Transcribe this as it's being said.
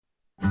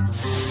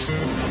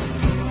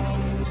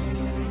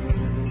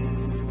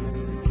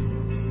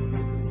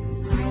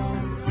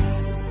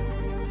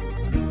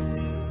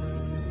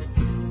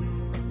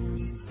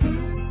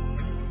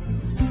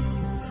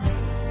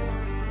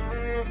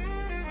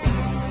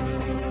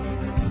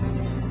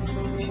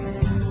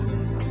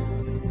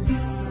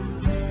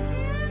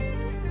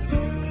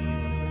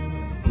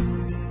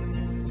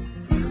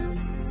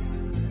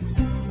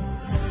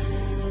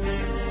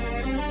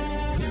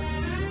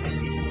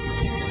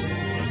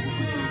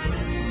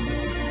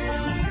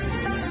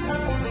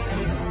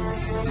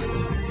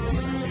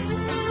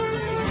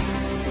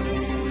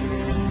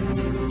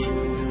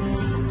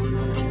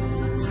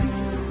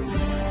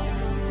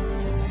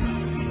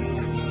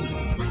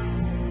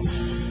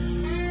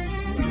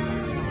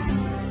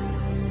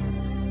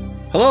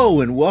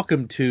Hello and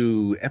welcome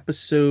to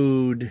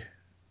episode.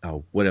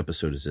 Oh, what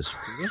episode is this?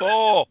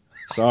 4.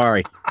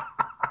 Sorry.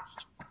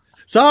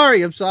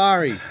 I'm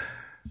sorry.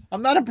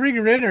 I'm not a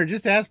bringer-inner.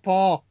 Just ask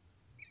Paul.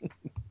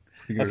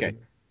 Okay.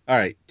 All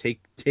right.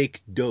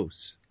 Take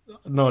dose.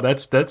 No,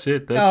 that's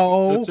it.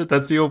 No. That's it.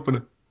 That's the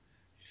opener.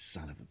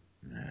 Son of a.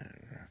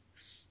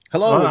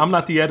 Hello. No, I'm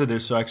not the editor,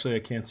 so actually I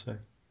can't say.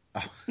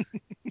 Oh,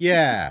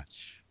 yeah.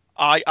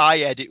 I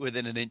edit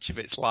within an inch of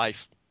its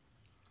life.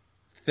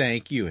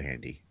 Thank you,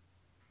 Andy.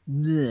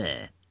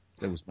 That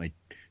was my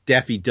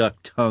Daffy Duck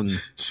tongue.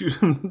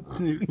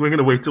 We're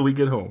gonna wait till we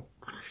get home.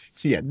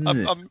 Yeah.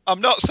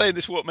 I'm not saying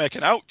this won't make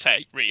an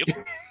outtake reel.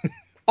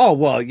 Oh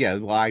well, yeah.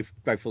 Well, I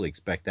fully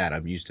expect that.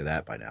 I'm used to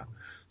that by now.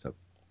 So,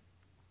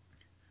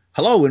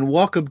 hello and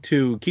welcome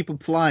to Keep 'em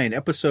Flying,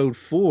 episode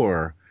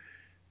 4.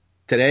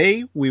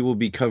 Today we will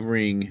be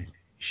covering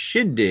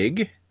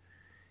Shindig,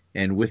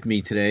 and with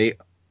me today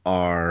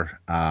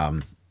are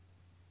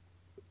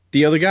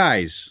the other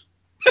guys,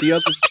 the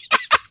other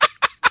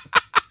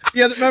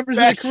members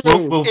of the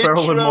crew. Will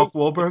Ferrell and Mark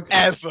Wahlberg.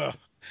 Ever.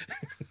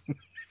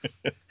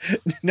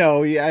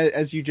 No, yeah,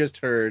 as you just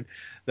heard,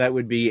 that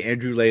would be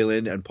Andrew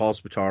Leyland and Paul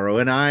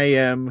Spataro, and I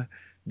am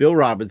Bill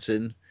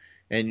Robinson,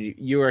 and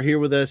you are here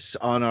with us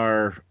on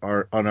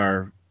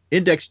our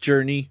index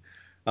journey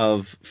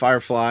of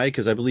Firefly,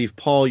 because I believe,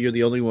 Paul, you're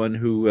the only one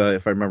who,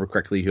 if I remember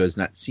correctly, who has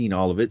not seen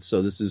all of it,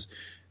 so this is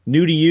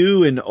new to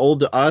you and old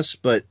to us,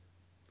 but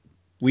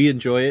we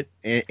enjoy it,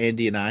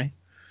 Andy and I.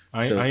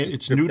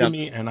 It's new to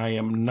me, and I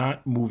am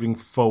not moving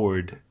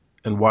forward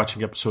and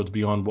watching episodes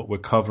beyond what we're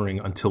covering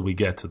until we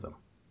get to them.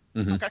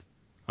 Mm-hmm. Okay.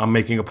 I'm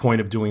making a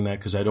point of doing that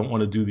because I don't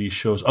want to do these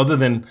shows, other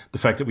than the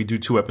fact that we do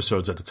 2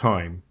 episodes at a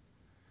time.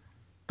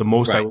 The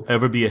most I will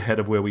ever be ahead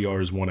of where we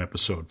are is 1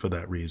 episode for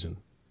that reason.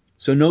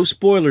 So no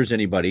spoilers,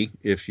 anybody.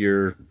 If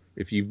you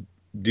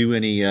do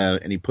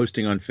any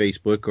posting on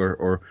Facebook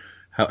or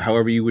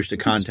however you wish to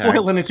contact,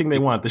 spoil anything they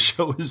want. The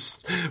show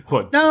is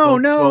what? No,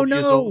 12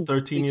 years old,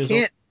 13 years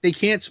old. They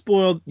can't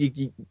spoil.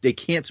 They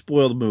can't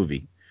spoil the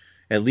movie.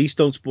 At least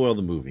don't spoil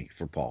the movie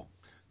for Paul.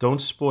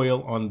 Don't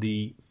spoil on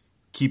the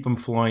Keep 'em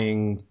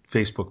Flying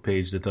Facebook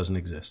page that doesn't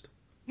exist.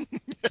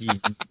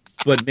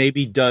 But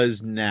maybe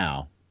does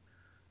now.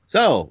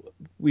 So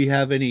we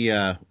have any?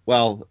 Do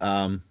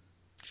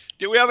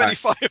we have any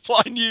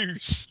Firefly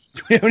news?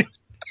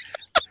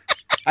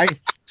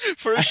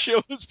 For a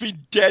show that's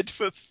been dead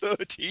for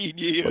 13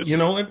 years. But you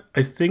know what?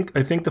 I think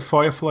the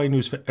Firefly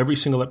news for every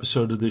single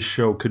episode of this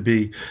show could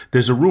be,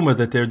 there's a rumor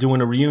that they're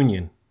doing a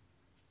reunion.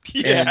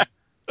 Yeah.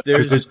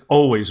 There's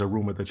always a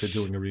rumor that they're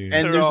doing a reunion.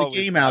 And there's a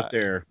game out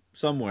there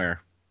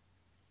somewhere.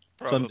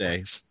 Probably.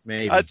 Someday,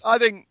 maybe. I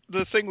think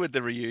the thing with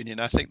the reunion,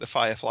 I think the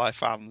Firefly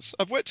fans,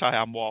 of which I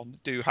am one,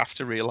 do have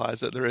to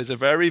realise that there is a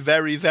very,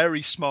 very,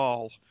 very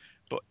small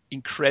but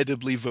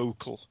incredibly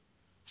vocal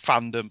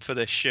fandom for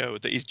this show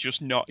that is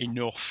just not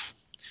enough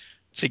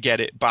to get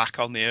it back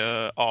on the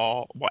air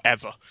or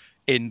whatever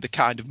in the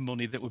kind of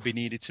money that would be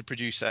needed to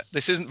produce it.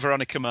 This isn't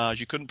Veronica Mars.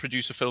 You couldn't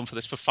produce a film for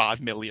this for $5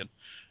 million.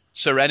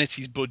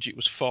 Serenity's budget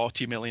was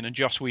 $40 million, and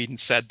Joss Whedon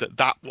said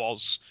that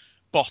was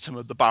bottom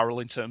of the barrel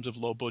in terms of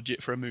low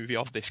budget for a movie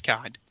of this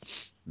kind.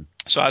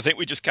 So I think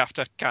we just have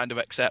to kind of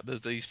accept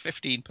there's these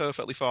 15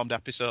 perfectly formed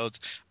episodes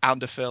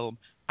and a film,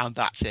 and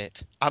that's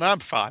it. And I'm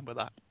fine with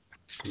that.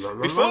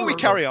 Before we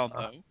carry on,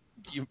 though,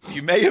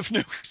 you may have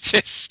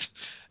noticed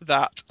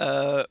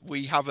that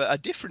we have a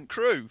different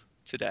crew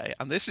today,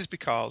 and this is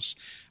because,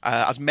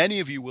 as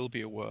many of you will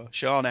be aware,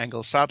 Sean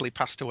Engel sadly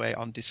passed away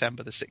on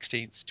December the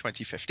 16th,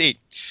 2015.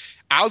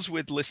 As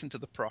we'd listened to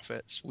the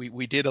Prophets,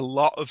 we did a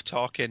lot of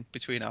talking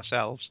between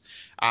ourselves,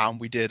 and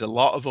we did a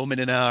lot of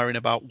umming and ahhing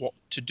about what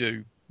to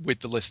do with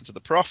the Listen to the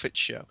Prophets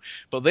show.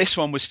 But this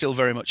one was still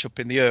very much up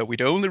in the air.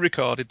 We'd only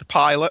recorded the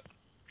pilot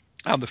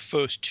and the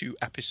first 2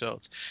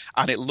 episodes,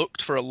 and it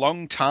looked for a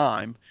long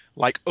time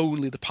like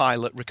only the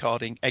pilot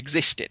recording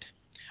existed.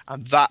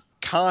 And that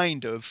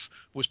kind of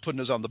was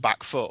putting us on the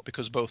back foot,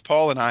 because both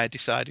Paul and I had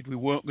decided we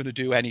weren't going to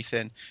do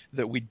anything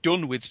that we'd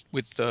done with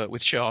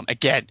Sean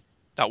again.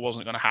 That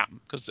wasn't going to happen,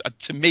 because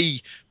to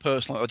me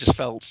personally, I just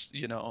felt,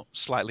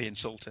 slightly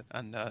insulting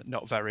and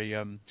not very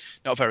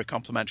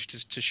complimentary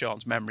to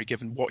Sean's memory,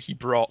 given what he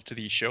brought to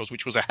these shows,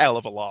 which was a hell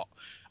of a lot,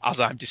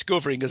 as I'm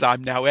discovering as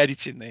I'm now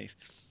editing these.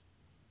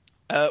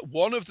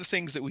 One of the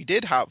things that we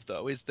did have,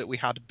 though, is that we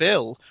had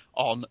Bill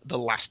on the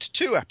last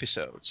 2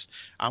 episodes,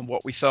 and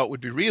what we thought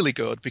would be really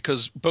good,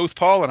 because both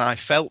Paul and I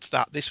felt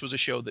that this was a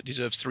show that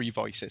deserves 3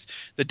 voices.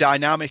 The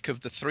dynamic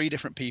of the 3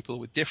 different people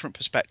with different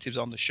perspectives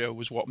on the show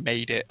was what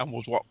made it, and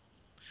was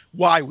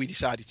why we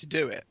decided to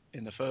do it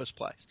in the first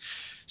place.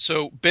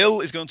 So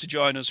Bill is going to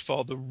join us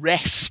for the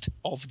rest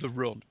of the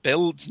run.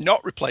 Bill's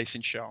not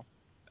replacing Sean,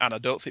 and I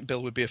don't think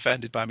Bill would be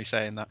offended by me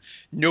saying that.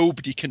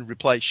 Nobody can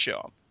replace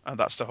Sean. And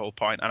that's the whole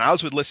point. And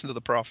as we listen to the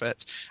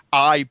Prophets,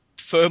 I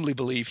firmly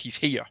believe he's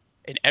here.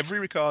 In every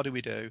recording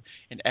we do,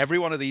 in every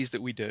one of these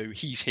that we do,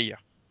 he's here.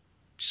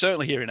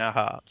 Certainly here in our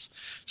hearts.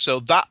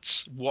 So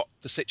that's what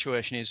the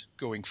situation is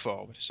going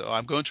forward. So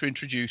I'm going to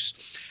introduce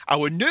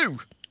our new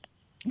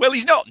Well,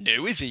 he's not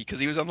new, is he? Because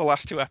he was on the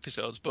last 2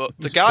 episodes. But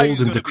the He's guy old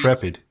who's and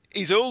decrepit.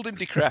 he's old and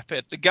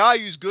decrepit. The guy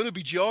who's going to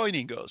be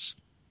joining us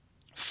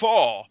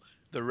for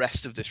the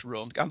rest of this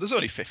run, and there's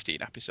only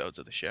 15 episodes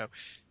of the show,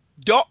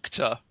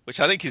 Doctor, which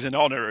I think is an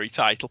honorary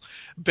title,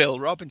 Bill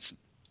Robinson.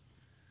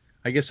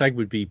 I guess I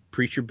would be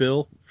Preacher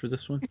Bill for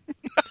this one.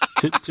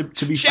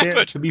 to be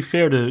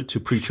fair to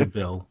Preacher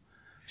Bill,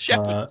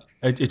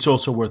 it's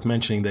also worth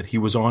mentioning that he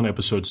was on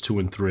episodes 2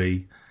 and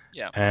 3.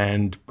 Yeah.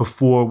 And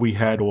before we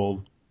had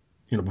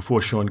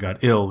before Sean got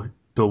ill,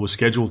 Bill was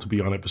scheduled to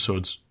be on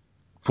episodes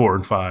 4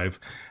 and 5,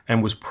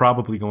 and was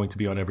probably going to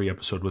be on every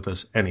episode with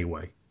us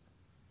anyway.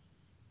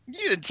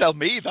 You didn't tell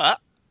me that.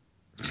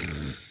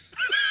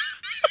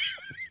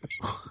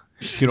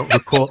 You don't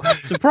recall?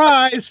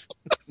 Surprise!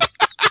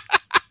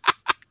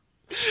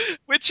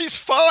 Which is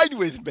fine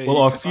with me.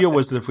 Well, our fear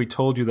was that if we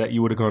told you that,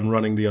 you would have gone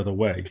running the other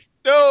way.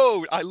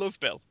 No, I love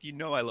Bill. You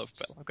know I love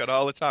Bill. I've got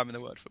all the time in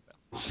the world for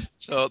Bill.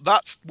 So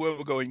that's where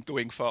we're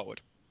going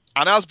forward.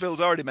 And as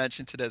Bill's already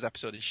mentioned, today's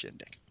episode is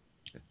Shindig.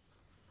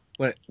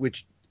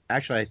 Which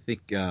actually I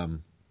think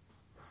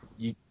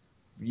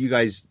you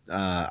guys,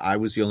 I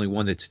was the only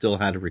one that still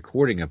had a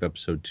recording of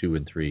episode 2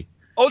 and 3.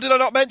 Oh, did I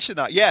not mention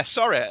that? Yeah,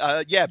 sorry.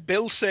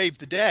 Bill saved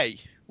the day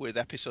with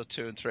episode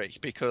 2 and 3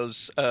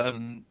 because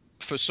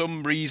for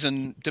some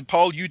reason,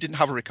 Paul, you didn't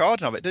have a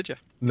recording of it, did you?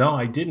 No,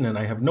 I didn't, and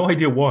I have no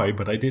idea why,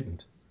 but I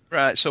didn't.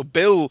 Right, so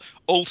Bill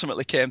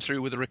ultimately came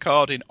through with a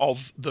recording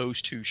of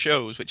those 2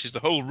 shows, which is the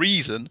whole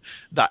reason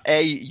that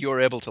A, you're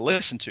able to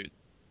listen to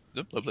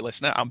them, lovely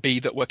listener, and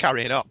B, that we're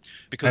carrying on.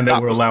 And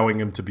that we're allowing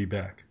him to be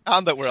back.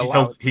 And that we're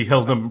allowing... He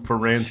held them for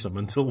ransom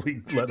until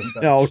we let him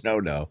back. No.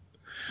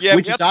 Yeah,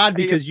 which is odd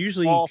because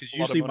usually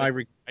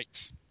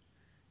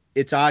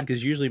it's odd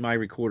because usually my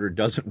recorder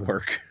doesn't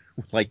work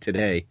like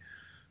today.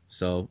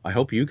 So I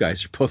hope you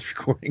guys are both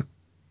recording.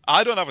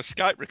 I don't have a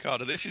Skype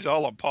recorder. This is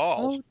all on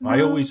Paul. Oh, no.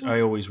 I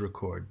always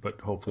record, but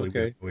hopefully we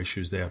have no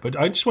issues there. But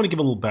I just want to give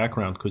a little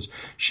background because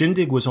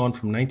Shindig was on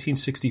from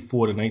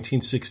 1964 to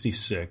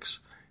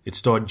 1966. It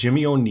starred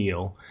Jimmy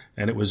O'Neill,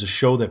 and it was a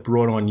show that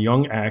brought on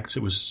young acts.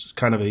 It was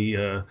kind of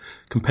a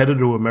competitor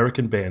to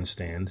American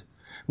Bandstand.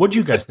 What do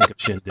you guys think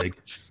of Shindig?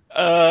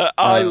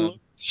 I loved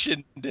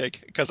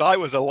Shindig because I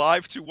was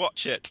alive to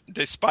watch it,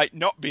 despite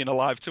not being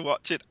alive to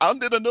watch it,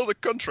 and in another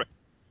country.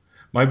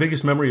 My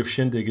biggest memory of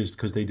Shindig is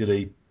because they did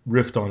a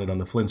riff on it on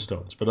the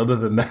Flintstones. But other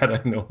than that,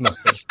 I know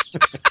nothing.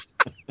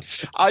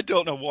 I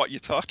don't know what you're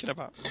talking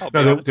about.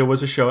 No, there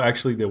was a show.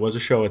 Actually, there was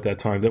a show at that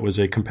time that was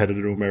a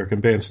competitor to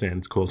American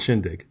Bandstand called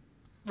Shindig.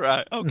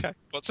 Right. Okay.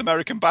 What's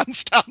American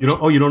Bandstand? You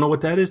don't know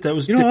what that is? That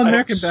was Dick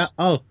Clark's.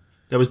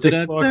 That was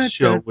Dick Clark's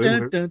show.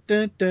 Dick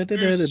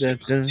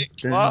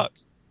Clark.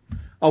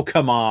 Oh,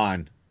 come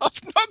on.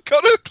 I've not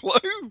got a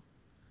clue.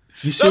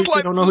 You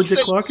seriously don't know who Dick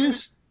Clark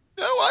is?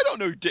 No, I don't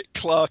know who Dick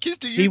Clark is.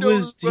 Do you know?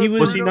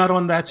 Was he not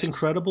on That's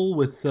Incredible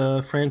with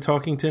Fran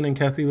Tarkington and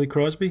Kathy Lee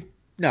Crosby?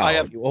 No. I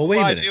have no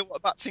idea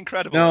what That's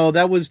Incredible is. No,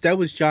 that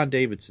was John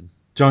Davidson.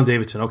 John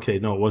Davidson. Okay,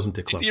 no, it wasn't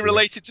Dick Clark. Is he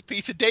related to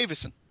Peter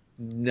Davison?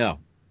 No.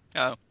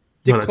 Oh.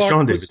 No, that's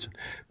John Davidson.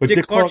 But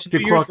Dick Clark's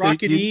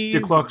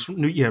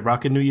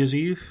Rockin' New Year's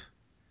Eve.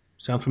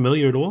 Sound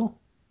familiar at all?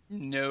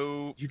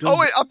 No.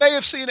 I may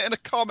have seen it in a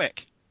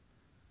comic.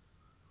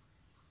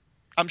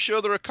 I'm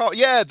sure there are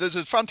there's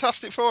a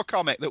Fantastic Four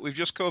comic that we've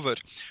just covered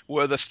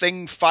where the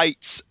Thing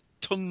fights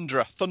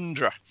Thundra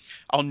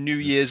on New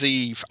Year's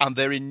Eve, and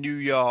they're in New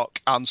York,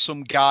 and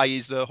some guy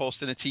is there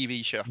hosting a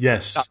TV show.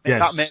 Yes,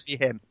 that may be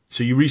him.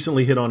 So you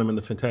recently hit on him in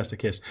the Fantastic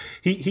Cast.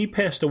 He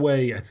passed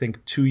away, I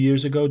think, 2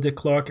 years ago, Dick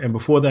Clark, and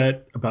before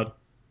that, about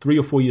 3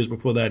 or 4 years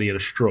before that, he had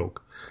a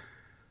stroke.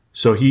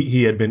 So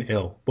he had been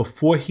ill.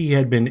 Before he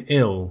had been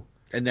ill,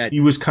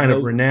 he was kind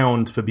of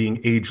renowned for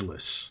being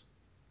ageless.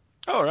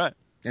 Oh, right.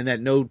 And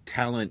that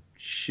no-talent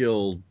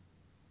shill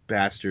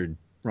bastard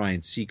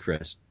Ryan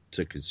Seacrest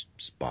took his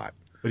spot.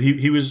 But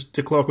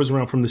Dick Clark was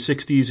around from the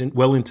 60s and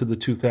well into the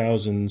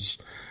 2000s,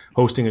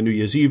 hosting a New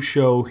Year's Eve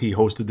show. He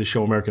hosted the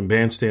show American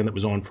Bandstand that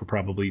was on for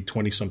probably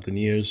 20-something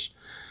years,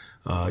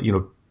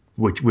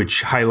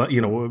 which highlight,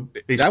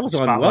 basically that was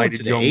on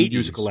spotlighted young 80s.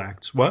 Musical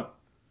acts. What?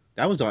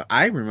 That was on.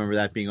 I remember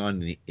that being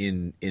on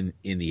in the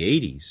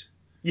 80s.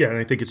 Yeah, and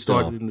I think it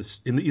started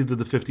in either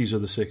the 50s or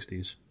the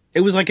 60s. It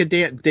was like a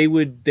dance. They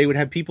would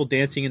have people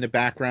dancing in the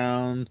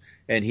background,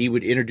 and he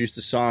would introduce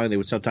the song. They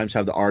would sometimes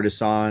have the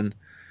artists on.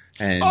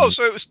 And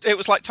so it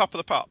was like Top of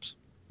the Pops.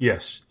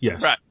 Yes.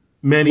 Right.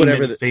 Many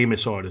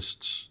famous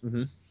artists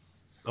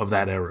of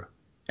that era.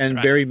 And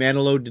right. Barry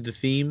Manilow did the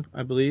theme,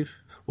 I believe.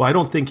 Well, I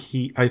think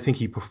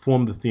he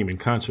performed the theme in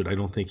concert. I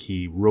don't think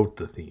he wrote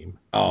the theme.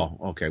 Oh,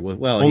 okay.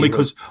 Well,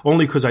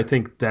 only because I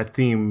think that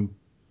theme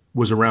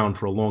was around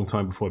for a long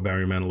time before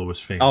Barry Manilow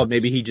was famous. Oh,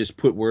 maybe he just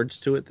put words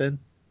to it then.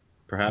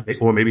 Perhaps.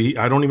 Or maybe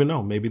I don't even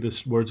know. Maybe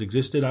this words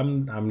existed.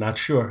 I'm not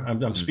sure.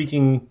 I'm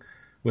speaking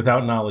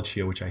without knowledge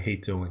here, which I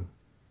hate doing,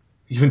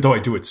 even though I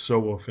do it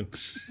so often.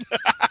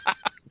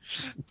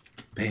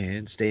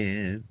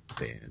 Bandstand.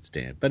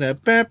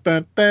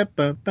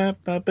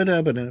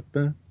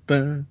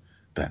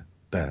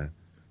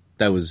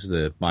 was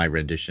my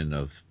rendition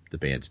of the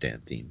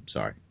bandstand theme.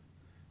 Sorry.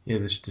 Yeah,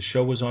 the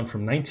show was on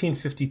from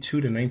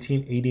 1952 to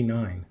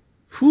 1989.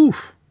 Whew.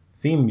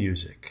 Theme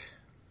music.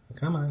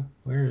 Come on,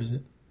 where is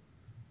it?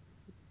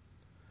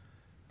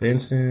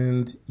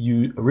 Bandstand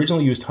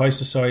originally used High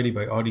Society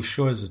by Artie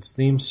Shaw as its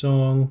theme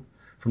song.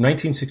 From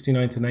 1969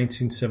 to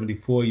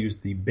 1974,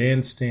 used the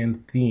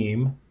bandstand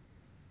theme.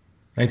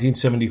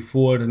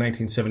 1974 to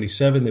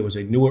 1977, there was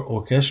a newer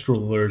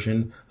orchestral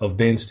version of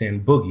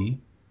Bandstand Boogie.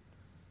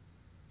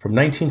 From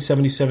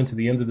 1977 to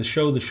the end of the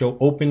show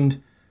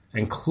opened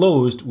and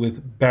closed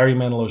with Barry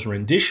Manilow's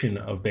rendition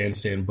of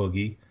Bandstand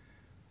Boogie,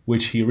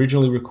 which he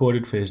originally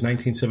recorded for his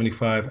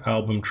 1975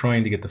 album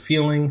Trying to Get the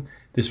Feeling.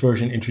 This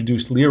version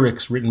introduced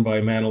lyrics written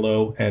by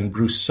Manilow and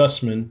Bruce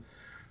Sussman,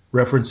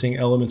 referencing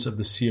elements of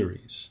the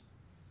series.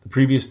 The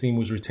previous theme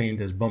was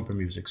retained as bumper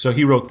music. So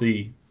he wrote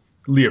the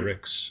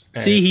lyrics.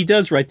 See, he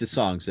does write the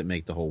songs that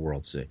make the whole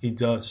world sing. He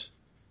does.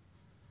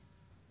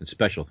 And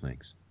special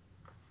things.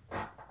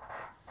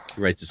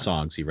 He writes the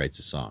songs.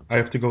 I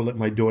have to go let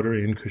my daughter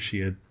in because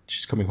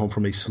she's coming home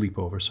from a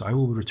sleepover, so I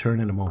will return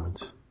in a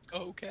moment.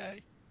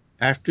 Okay.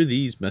 After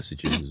these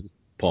messages,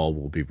 Paul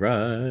will be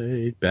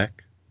right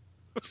back.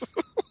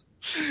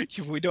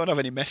 We don't have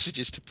any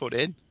messages to put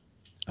in.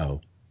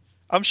 Oh.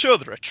 I'm sure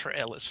there are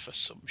trailers for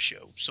some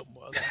show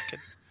somewhere that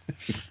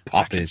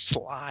I can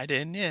slide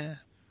in, yeah.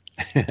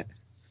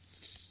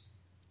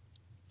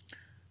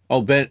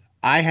 Oh, Ben,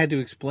 I had to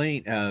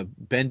explain.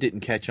 Ben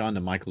didn't catch on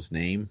to Michael's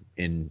name,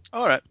 and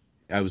all right.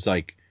 I was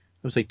like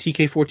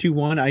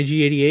TK421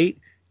 IG88,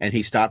 and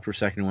he stopped for a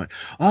second and went,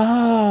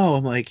 "Oh,"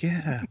 I'm like,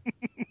 "Yeah."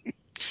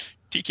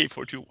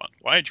 TK421.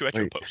 Why aren't you at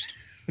your post?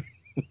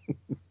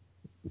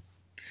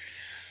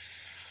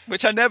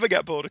 Which I never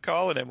get bored of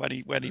calling him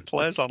when he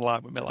plays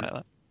online with me like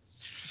that.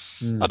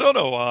 I don't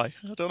know why.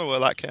 I don't know where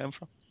that came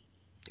from.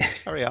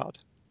 Very odd.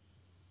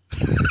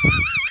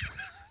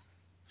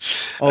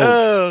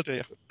 Oh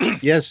dear.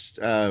 Yes.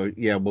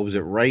 Yeah. What was it?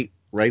 Right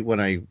when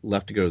I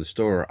left to go to the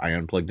store, I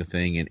unplugged the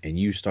thing, and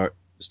you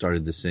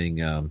started to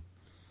sing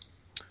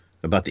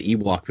about the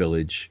Ewok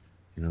village.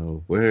 You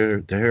know, where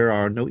there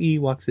are no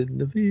Ewoks in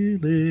the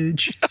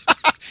village.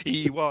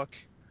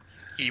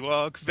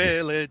 Ewok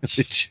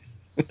village.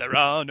 There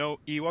are no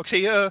Ewoks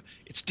here.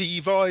 It's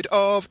devoid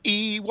of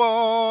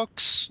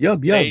Ewoks. Yum.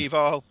 They've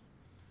all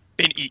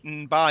been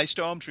eaten by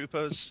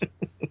stormtroopers.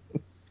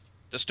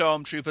 The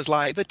stormtroopers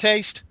like the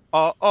taste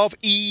of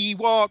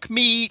Ewok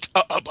meat.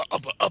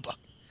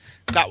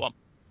 That one.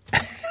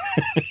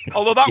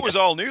 Although that was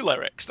all new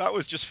lyrics. That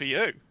was just for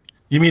you.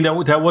 You mean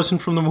that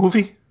wasn't from the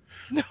movie?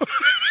 No.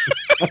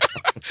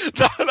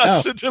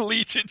 That's a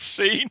deleted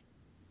scene.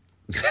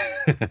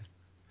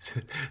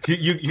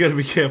 You got to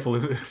be careful.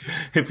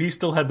 If he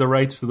still had the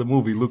rights to the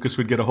movie, Lucas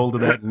would get a hold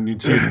of that, and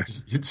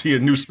you'd see a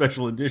new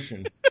special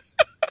edition.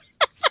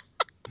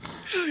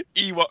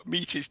 Ewok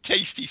meat is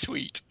tasty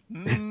sweet.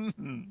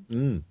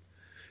 Mm-hmm.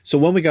 So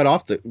when we got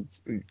off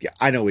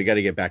I know we got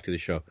to get back to the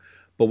show,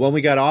 but when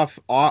we got off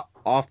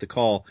the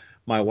call,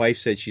 my wife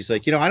said, she's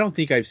like, I don't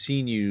think I've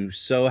seen you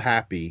so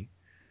happy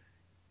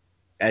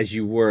as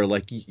you were.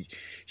 Like,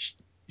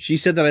 she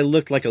said that I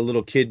looked like a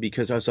little kid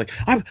because I was like,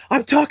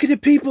 I'm talking to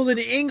people in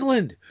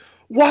England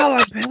while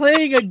I'm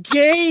playing a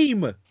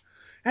game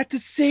at the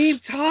same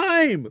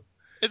time.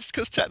 It's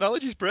because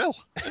technology's brill,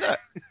 isn't it?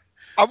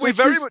 And we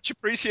very much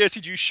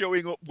appreciated you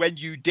showing up when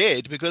you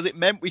did, because it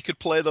meant we could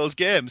play those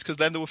games, because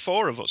then there were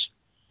 4 of us.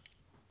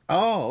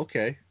 Oh,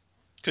 okay.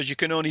 Because you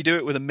can only do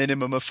it with a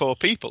minimum of 4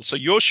 people. So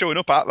your showing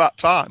up at that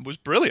time was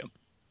brilliant.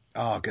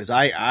 Oh, because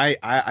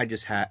I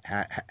just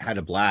had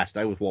a blast.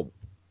 I was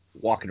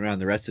walking around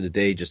the rest of the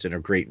day just in a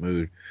great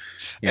mood.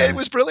 Yeah. It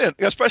was brilliant,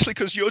 especially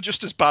because you're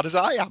just as bad as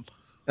I am.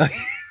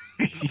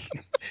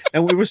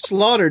 And we were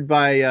slaughtered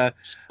by...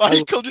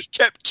 Michael just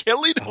kept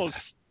killing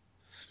us.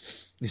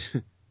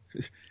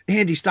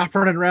 Andy, stop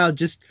running around.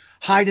 Just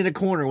hide in a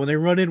corner. When they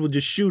run in, we'll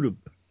just shoot him.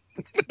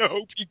 I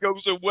hope he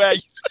goes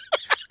away.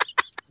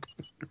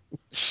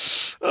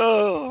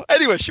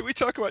 Anyway, should we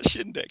talk about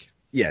Shindig?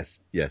 Yes.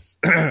 Yeah,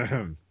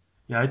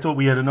 I thought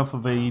we had enough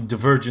of a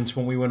divergence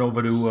when we went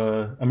over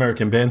to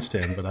American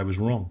Bandstand, but I was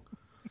wrong.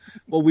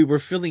 Well, we were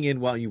filling in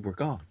while you were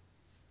gone.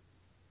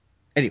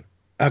 Anyway,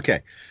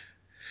 okay.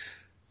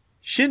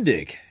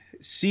 Shindig,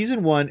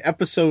 Season 1,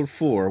 Episode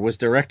 4, was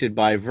directed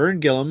by Vern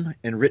Gillum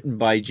and written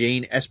by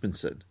Jane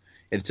Espenson.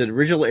 Its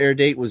original air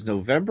date was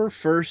November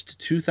 1st,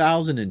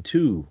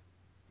 2002.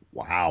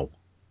 Wow.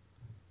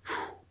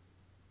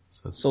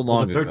 So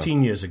long ago.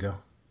 13 years ago.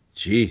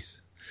 Jeez.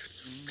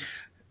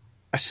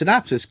 A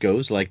synopsis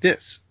goes like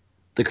this.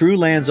 The crew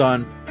lands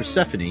on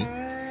Persephone.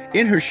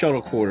 In her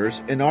shuttle quarters,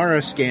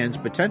 Inara scans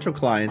potential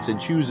clients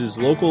and chooses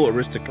local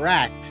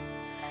aristocrat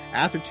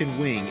Atherton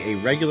Wing, a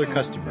regular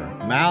customer.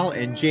 Mal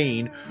and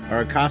Jane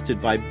are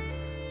accosted by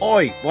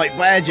White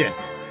Badger,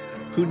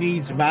 who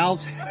needs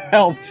Mal's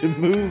help to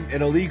move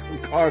an illegal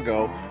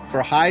cargo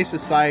for high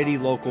society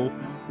local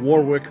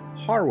Warwick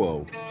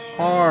Harrow.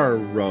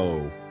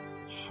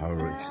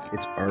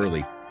 It's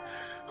early.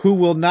 Who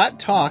will not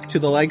talk to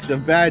the likes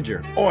of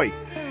Badger.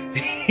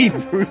 He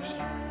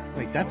proves...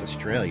 Wait, that's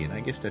Australian.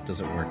 I guess that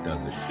doesn't work,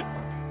 does it?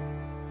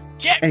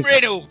 Captain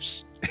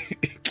Reynolds!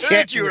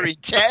 Heard you were in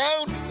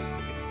town.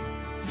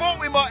 Thought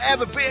we might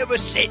have a bit of a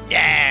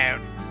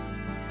sit-down.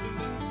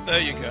 There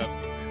you go.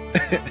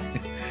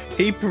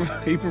 He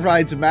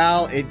provides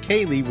Mal and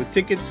Kaylee with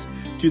tickets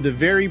to the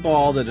very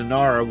ball that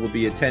Inara will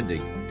be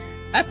attending.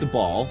 At the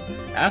ball,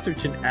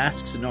 Atherton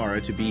asks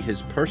Inara to be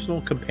his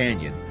personal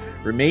companion,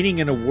 remaining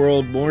in a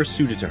world more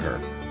suited to her,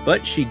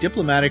 but she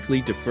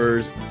diplomatically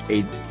defers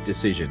a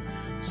decision.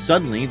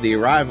 Suddenly, the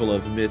arrival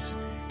of Miss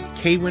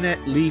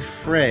Kaywinet Lee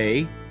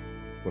Frey,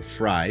 or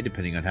Fry,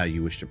 depending on how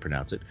you wish to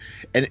pronounce it,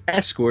 an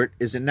escort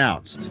is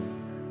announced.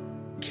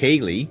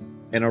 Kaylee,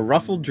 in a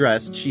ruffled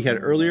dress she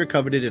had earlier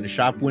coveted in a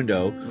shop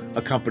window,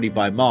 accompanied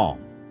by Mal.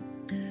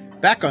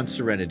 Back on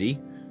Serenity,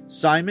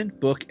 Simon,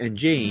 Book, and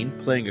Jane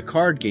playing a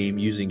card game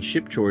using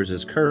ship chores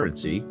as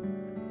currency.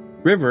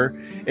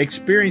 River,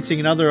 experiencing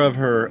another of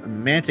her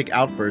romantic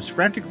outbursts,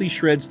 frantically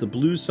shreds the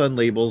blue sun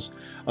labels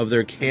of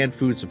their canned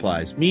food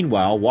supplies.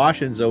 Meanwhile,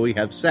 Wash and Zoe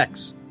have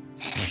sex.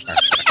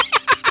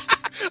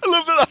 I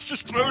love that that's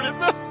just thrown in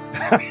there.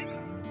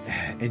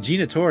 And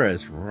Gina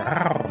Torres.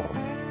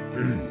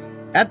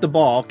 At the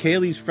ball,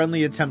 Kaylee's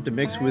friendly attempt to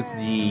mix with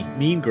the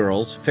mean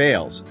girls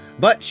fails,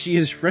 but she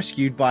is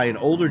rescued by an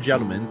older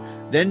gentleman,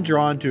 then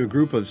drawn to a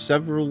group of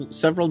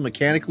several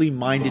mechanically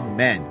minded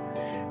men.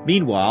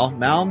 Meanwhile,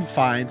 Mal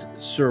finds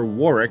Sir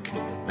Warwick,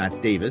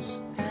 not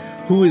Davis,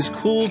 who is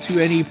cool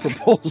to any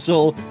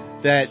proposal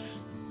that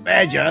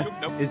Badger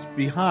is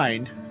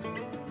behind.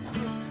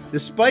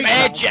 Despite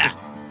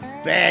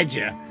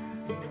Badger.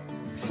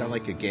 You sound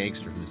like a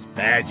gangster from this.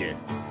 Badger.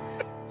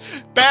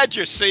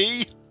 Badger,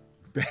 see?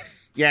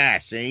 Yeah,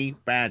 see?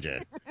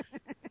 Badger.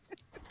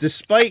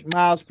 Despite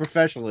Mal's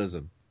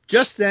professionalism.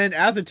 Just then,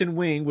 Atherton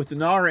Wing, with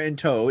Inara in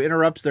tow,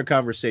 interrupts their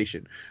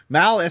conversation.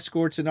 Mal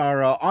escorts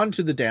Inara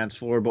onto the dance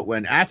floor, but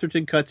when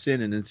Atherton cuts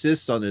in and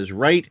insists on his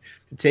right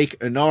to take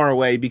Inara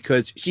away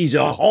because she's a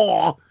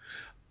whore,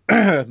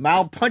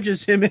 Mal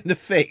punches him in the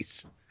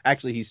face.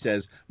 Actually, he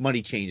says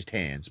money changed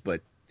hands,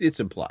 but it's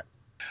implied.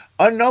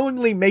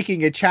 Unknowingly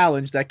making a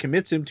challenge that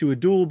commits him to a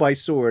duel by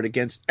sword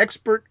against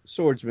expert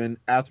swordsman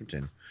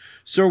Atherton.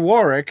 Sir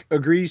Warwick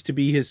agrees to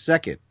be his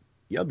second.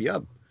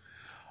 Yub.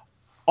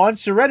 On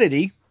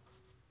Serenity,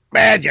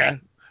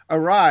 Badger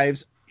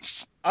arrives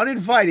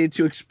uninvited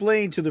to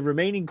explain to the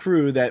remaining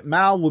crew that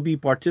Mal will be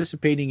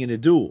participating in a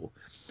duel.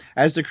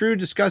 As the crew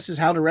discusses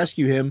how to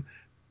rescue him,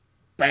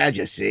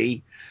 Badger,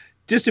 see,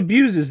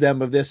 disabuses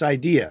them of this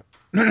idea.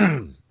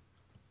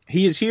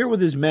 He is here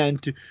with his men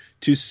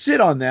to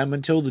sit on them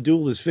until the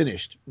duel is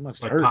finished.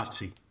 Must like hurt.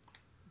 Potsy.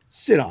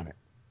 Sit on it.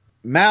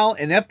 Mal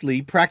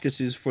ineptly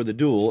practices for the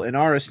duel, and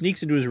Ara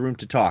sneaks into his room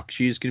to talk.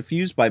 She is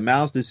confused by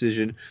Mal's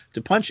decision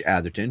to punch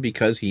Atherton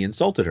because he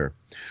insulted her.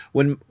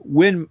 While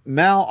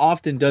Mal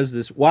often does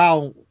this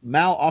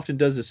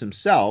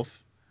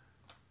himself.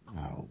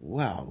 Oh,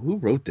 wow, who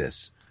wrote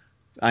this?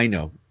 I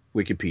know,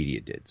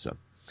 Wikipedia did. So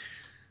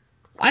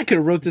I could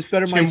have wrote this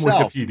better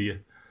myself. Wikipedia.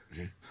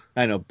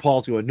 I know.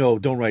 Paul's going, no,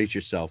 don't write it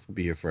yourself. We'll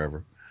be here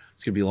forever.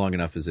 It's going to be long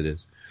enough as it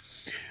is.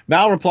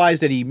 Mal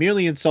replies that he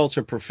merely insults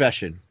her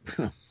profession,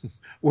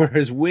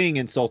 whereas Wing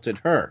insulted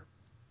her.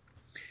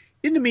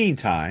 In the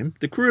meantime,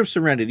 the crew of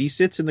Serenity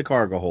sits in the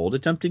cargo hold,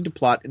 attempting to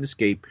plot an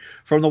escape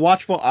from the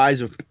watchful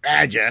eyes of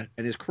Badger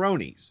and his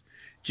cronies.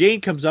 Jane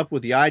comes up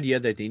with the idea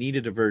that they need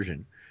a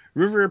diversion.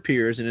 River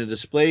appears in a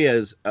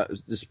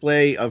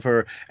display of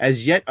her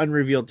as yet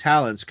unrevealed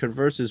talents,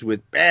 converses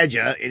with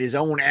Badger in his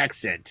own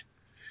accent,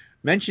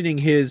 mentioning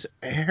his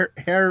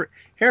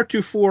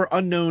heretofore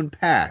unknown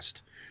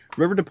past.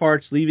 River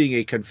departs, leaving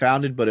a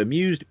confounded but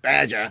amused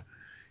Badger.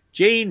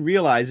 Jane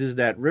realizes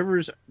that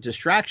River's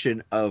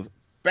distraction of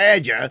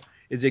Badger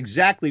is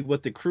exactly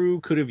what the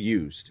crew could have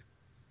used.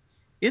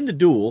 In the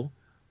duel,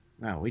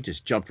 wow, we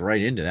just jumped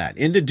right into that.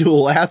 In the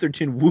duel,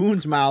 Atherton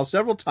wounds Mal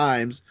several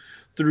times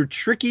through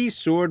tricky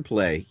sword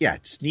play. Yeah,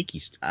 it's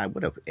sneaky.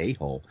 What a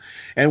a-hole.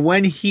 And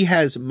when he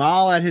has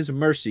Mal at his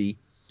mercy,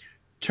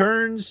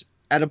 turns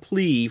at a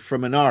plea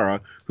from Inara,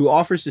 who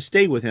offers to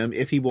stay with him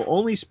if he will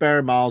only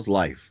spare Mal's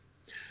life.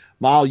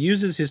 Mal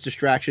uses his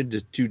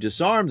distraction to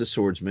disarm the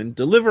swordsman,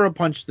 deliver a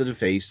punch to the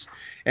face,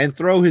 and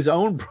throw his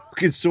own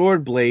broken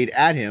sword blade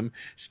at him,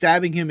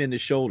 stabbing him in the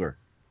shoulder.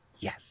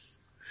 Yes.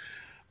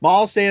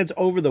 Mal stands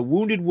over the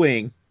wounded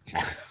Wing,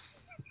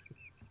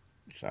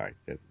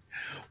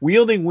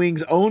 wielding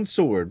Wing's own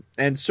sword,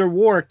 and Sir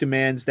Warwick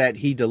demands that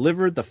he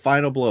deliver the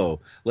final blow,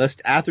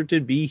 lest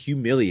Atherton be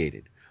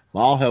humiliated.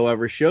 Mal,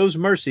 however, shows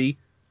mercy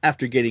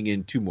after getting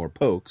in 2 more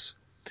pokes.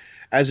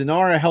 As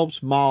Inara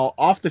helps Mal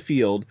off the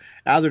field,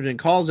 Atherton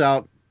calls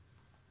out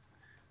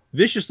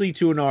viciously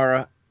to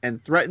Inara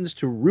and threatens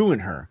to ruin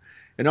her.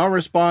 Inara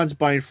responds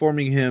by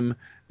informing him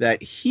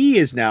that he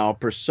is now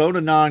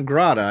persona non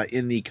grata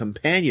in the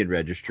companion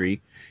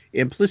registry,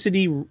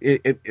 implicitly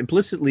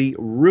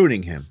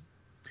ruining him.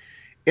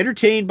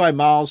 Entertained by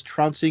Mal's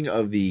trouncing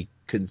of the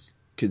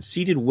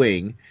conceited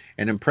Wing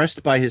and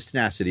impressed by his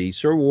tenacity,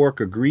 Sir Warwick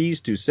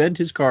agrees to send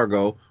his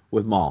cargo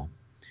with Mal.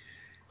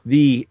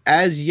 The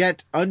as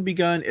yet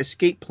unbegun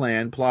escape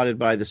plan plotted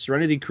by the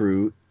Serenity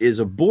crew is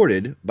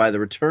aborted by the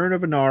return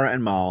of Inara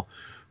and Mal,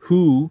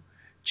 who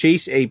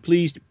chase a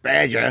pleased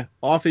Badger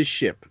off his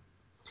ship.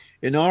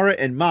 Inara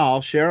and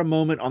Mal share a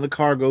moment on the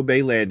cargo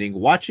bay landing,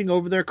 watching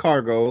over their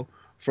cargo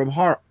from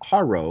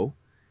Haro,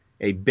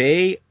 a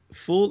bay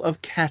full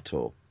of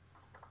cattle.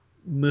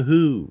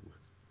 Mahoo.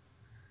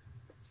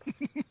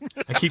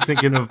 I keep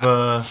thinking of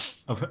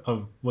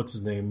what's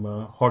his name,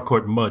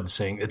 Harcourt Mudd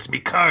saying, "It's me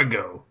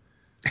cargo."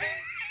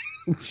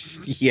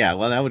 Yeah,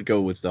 well, that would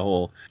go with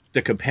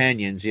the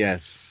companions,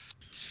 yes.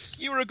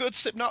 You were a good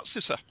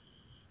synopsiser.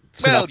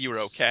 Well, you were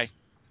okay.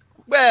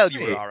 Well,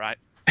 you were all right.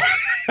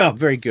 Oh,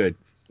 very good.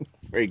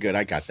 Very good.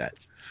 I got that.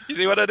 You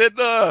see what I did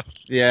there?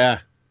 Yeah,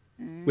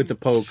 with the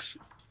pokes.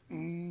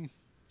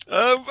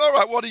 All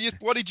right, what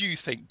did you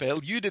think,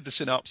 Bill? You did the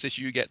synopsis.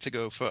 You get to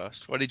go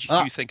first. What did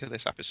you think of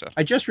this episode?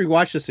 I just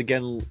rewatched this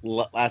again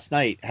last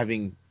night,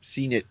 having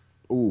seen it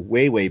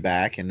way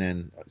back, and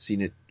then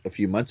seen it a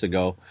few months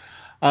ago.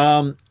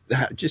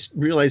 Just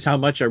realized how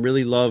much I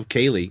really love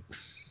Kaylee,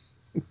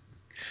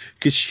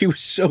 because she was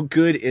so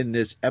good in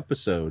this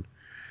episode,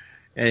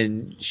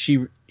 and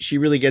she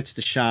really gets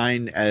to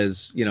shine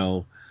as, you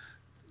know,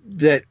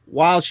 that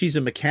while she's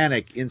a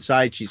mechanic,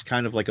 inside she's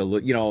kind of like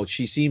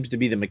she seems to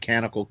be the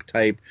mechanical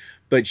type,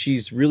 but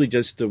she's really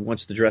just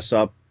wants to dress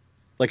up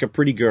like a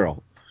pretty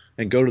girl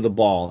and go to the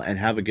ball and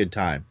have a good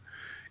time.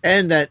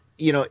 And that,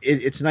 you know,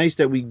 it's nice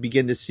that we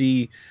begin to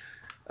see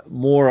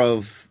more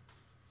of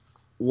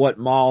what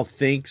Mal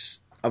thinks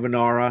of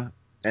Inara,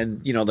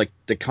 and, you know, like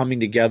the coming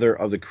together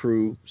of the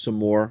crew some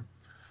more.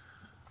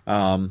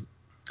 Although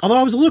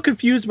I was a little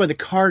confused by the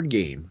card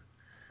game.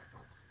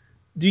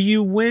 Do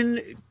you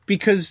win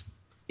because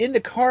in the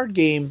card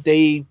game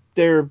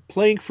they're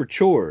playing for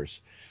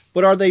chores,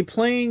 but are they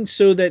playing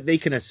so that they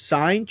can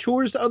assign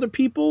chores to other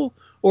people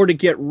or to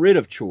get rid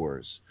of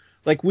chores?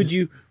 Like, would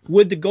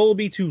the goal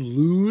be to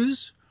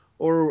lose,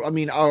 or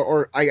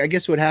I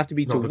guess it would have to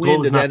be to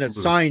win to then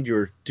assign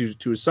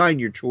to assign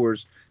your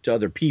chores to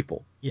other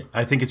people. Yeah,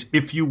 I think it's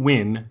if you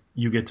win,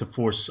 you get to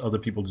force other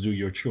people to do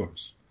your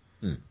chores.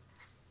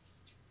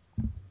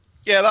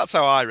 Yeah, that's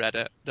how I read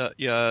it.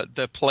 That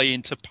they're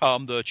playing to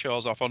palm their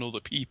chores off on other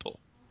people.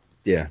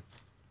 Yeah.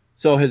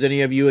 So has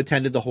any of you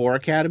attended the Horror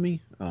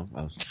Academy? Oh.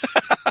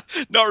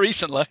 Not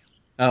recently.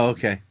 Oh,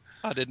 okay.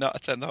 I did not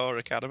attend the Horror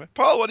Academy.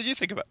 Paul, what did you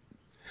think of it?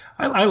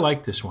 I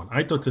like this one.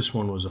 I thought this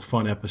one was a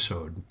fun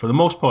episode for the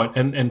most part,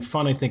 and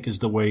fun, I think, is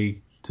the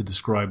way to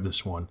describe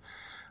this one.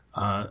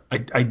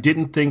 I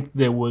didn't think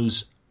there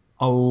was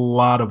a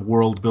lot of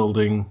world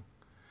building,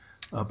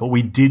 but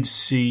we did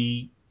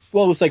see.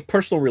 Well, it was like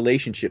personal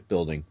relationship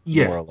building.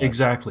 Yeah, more or less.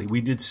 Exactly.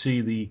 We did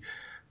see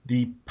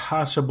the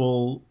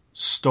possible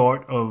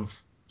start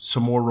of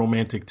some more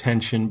romantic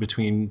tension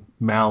between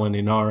Mal and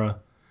Inara,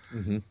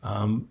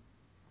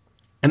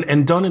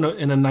 and done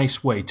in a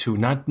nice way too.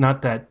 Not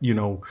that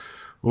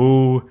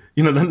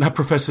not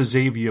Professor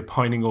Xavier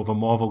pining over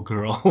Marvel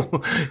Girl,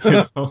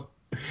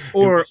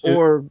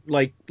 or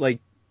like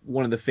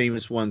one of the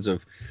famous ones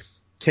of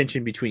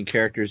tension between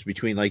characters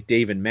between like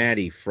Dave and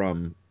Maddie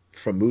from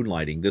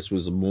Moonlighting. This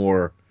was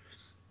more.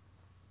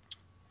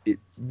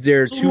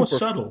 They're too more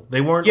subtle. They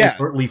weren't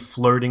overtly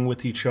flirting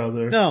with each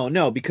other.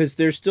 No, because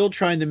they're still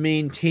trying to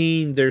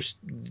maintain their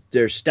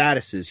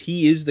statuses.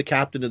 He is the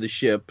captain of the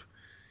ship.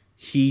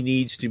 He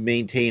needs to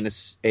maintain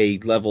a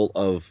level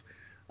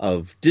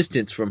of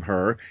distance from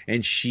her,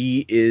 and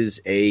she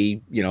is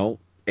a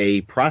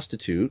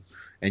prostitute,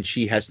 and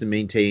she has to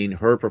maintain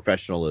her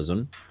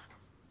professionalism.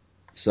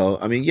 So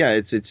I mean, yeah,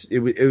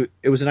 it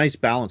was a nice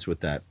balance with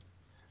that.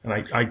 And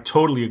I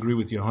totally agree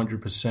with you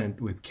 100%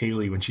 with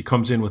Kaylee when she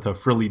comes in with her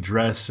frilly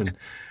dress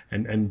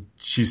and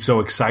she's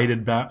so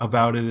excited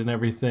about it and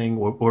everything.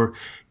 Or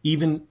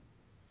even,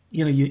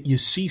 you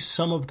see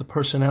some of the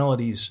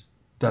personalities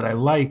that I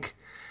like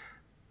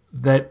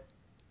that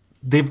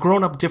they've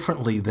grown up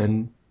differently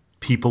than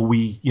people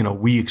we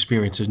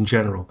experience in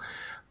general.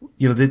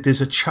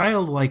 There's a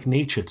childlike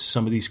nature to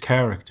some of these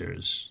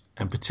characters,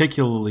 and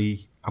particularly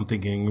I'm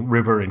thinking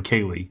River and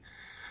Kaylee.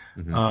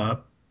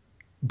 Mm-hmm.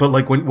 But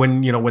like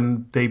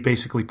when they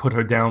basically put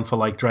her down for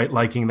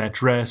liking that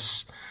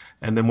dress,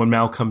 and then when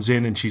Mal comes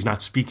in and she's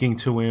not speaking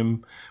to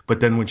him, but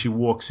then when she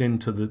walks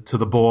into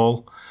the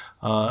ball,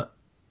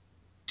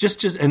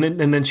 just and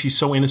then she's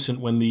so innocent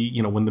when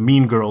the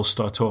mean girls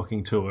start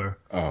talking to her.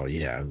 Oh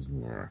yeah, it was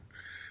more.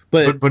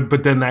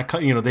 But then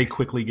that they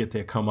quickly get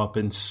their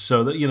comeuppance,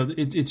 so that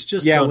it's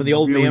just done when the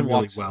old really, man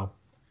walks, really well.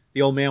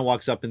 The old man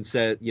walks up and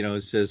says,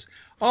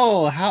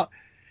 "Oh, how."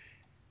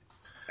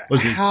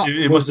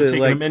 It must have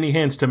taken him many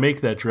hands to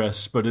make that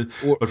dress, but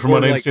from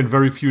what I understand,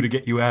 very few to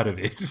get you out of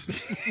it.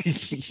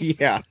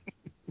 Yeah.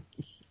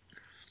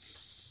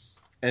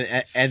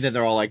 And then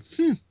they're all like,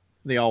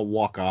 they all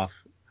walk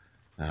off.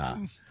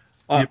 And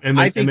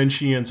then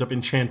she ends up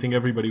enchanting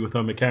everybody with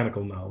her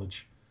mechanical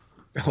knowledge.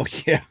 Oh,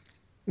 yeah.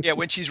 Yeah,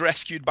 when she's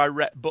rescued by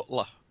Rhett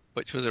Butler,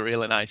 which was a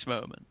really nice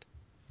moment.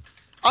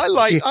 I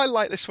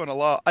like this one a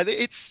lot. I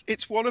think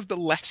it's one of the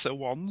lesser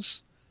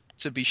ones,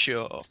 to be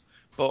sure.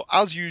 But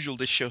as usual,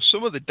 this show,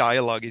 some of the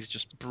dialogue is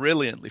just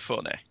brilliantly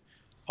funny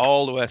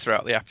all the way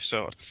throughout the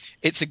episode.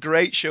 It's a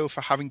great show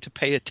for having to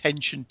pay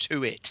attention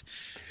to it,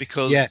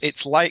 because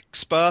it's like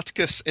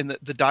Spartacus in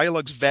that the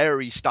dialogue's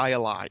very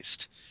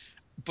stylized,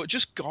 but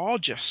just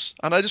gorgeous.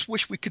 And I just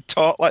wish we could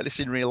talk like this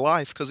in real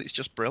life, because it's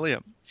just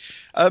brilliant.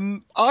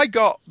 I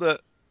got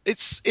that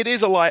it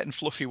is a light and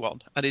fluffy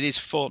one, and it is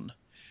fun.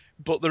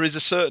 But there is a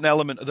certain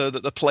element, though,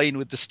 that they're playing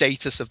with the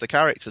status of the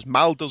characters.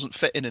 Mal doesn't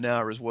fit in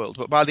Inara's world,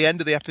 but by the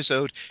end of the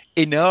episode,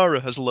 Inara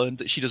has learned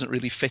that she doesn't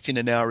really fit in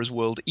Inara's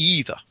world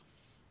either.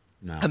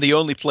 No. And the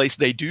only place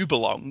they do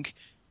belong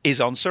is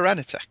on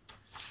Serenity.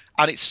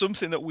 And it's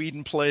something that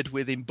Whedon played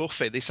with in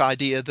Buffy, this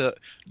idea that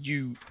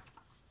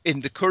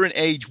in the current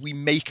age, we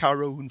make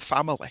our own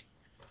family.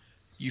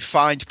 You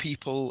find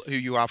people who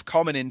you have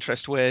common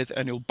interest with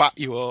and who'll back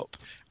you up,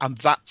 and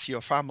that's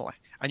your family.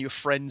 And your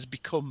friends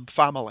become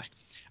family.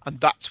 And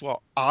that's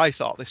what I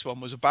thought this one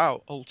was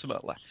about,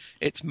 ultimately.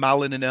 It's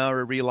Mal and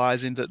Inara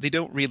realising that they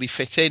don't really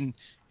fit in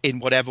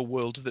whatever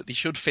world that they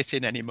should fit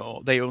in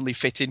anymore. They only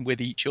fit in with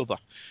each other.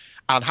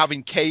 And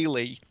having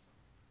Kaylee,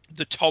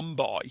 the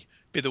tomboy,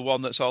 be the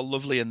one that's all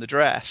lovely in the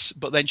dress,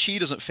 but then she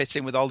doesn't fit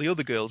in with all the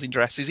other girls in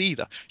dresses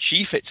either.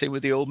 She fits in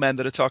with the old men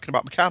that are talking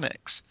about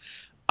mechanics.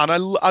 And I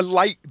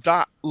like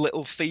that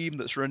little theme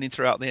that's running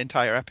throughout the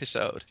entire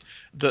episode,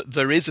 that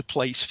there is a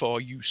place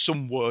for you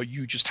somewhere,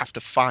 you just have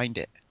to find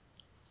it.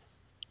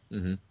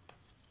 Mm-hmm.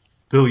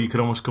 Bill, you could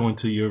almost go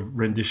into your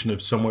rendition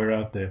of Somewhere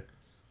Out There.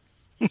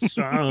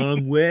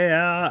 Somewhere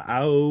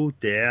out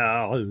there.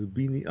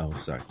 Oh,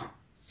 sorry.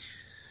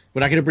 We're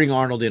not going to bring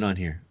Arnold in on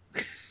here.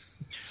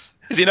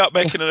 Is he not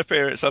making an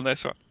appearance on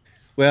this one?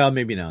 Well,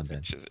 maybe now and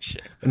then.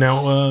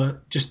 Now,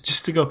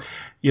 just to go,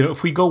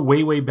 if we go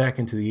way, way back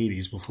into the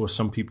 80s, before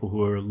some people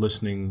who are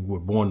listening were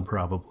born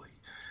probably,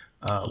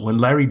 when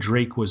Larry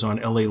Drake was on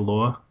L.A.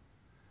 Law,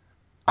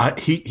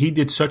 he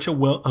did such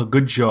a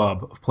good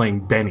job of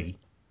playing Benny.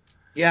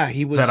 Yeah,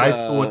 he was. That I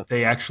thought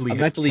they actually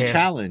mentally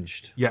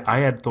challenged. Yeah, I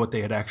had thought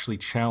they had actually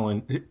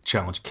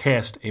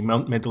cast a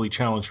mentally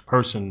challenged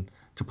person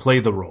to play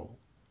the role,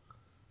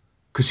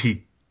 because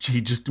he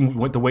just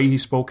the way he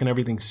spoke and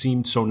everything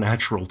seemed so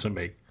natural to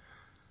me.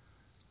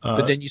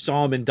 But then you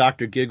saw him in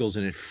Dr. Giggles,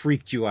 and it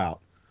freaked you out.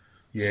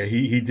 Yeah,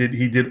 he did.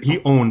 He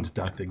owned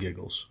Dr.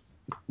 Giggles.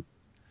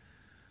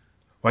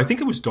 Well, I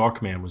think it was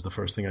Darkman was the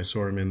first thing I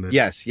saw him in.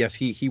 Yes,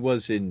 he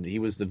was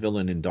the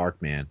villain in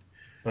Darkman.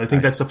 I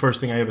think that's the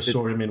first thing I ever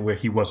saw him in where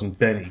he wasn't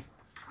Benny.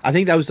 I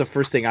think that was the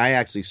first thing I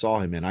actually saw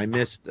him in. I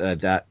missed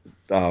that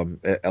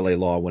L.A.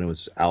 Law when it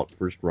was out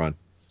first run.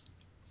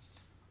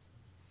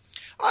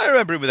 I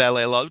remember him with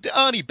L.A. Law.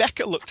 Arnie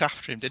Becker looked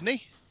after him, didn't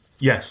he?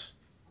 Yes.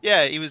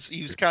 Yeah, he was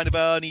kind of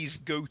Arnie's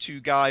go-to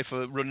guy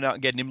for running out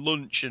and getting him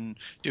lunch and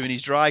doing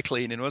his dry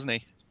cleaning, wasn't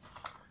he?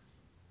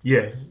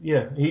 Yeah.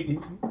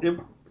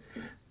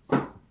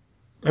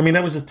 I mean,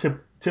 that was a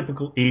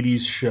typical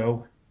 80s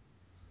show,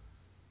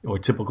 or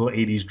typical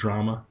 80s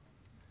drama.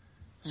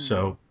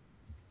 So,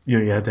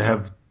 you had to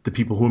have the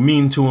people who are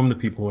mean to him, the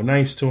people who are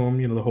nice to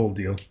him, the whole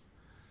deal.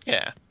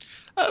 Yeah.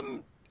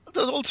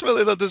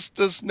 Ultimately, though,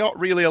 there's not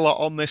really a lot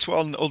on this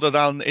one other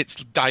than its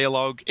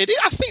dialogue.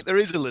 I think there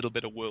is a little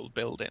bit of world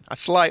building. I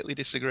slightly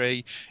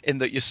disagree in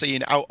that you're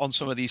seeing out on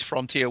some of these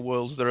frontier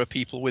worlds there are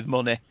people with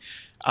money,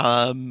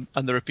 and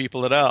there are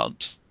people that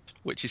aren't,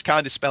 which is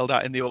kind of spelled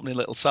out in the opening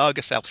little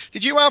saga cell.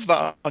 Did you have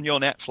that on your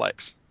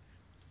Netflix?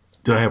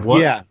 Did I have what?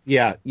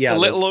 Yeah. The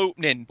little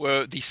opening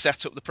where they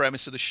set up the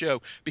premise of the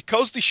show.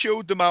 Because they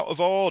showed them out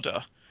of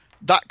order,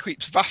 that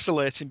keeps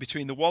vacillating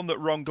between the one that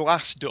Ron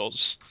Glass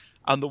does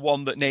and the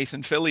one that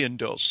Nathan Fillion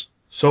does.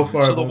 So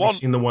far, I've only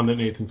seen the one that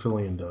Nathan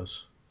Fillion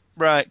does.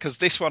 Right, because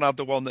this one had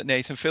the one that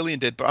Nathan Fillion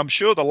did, but I'm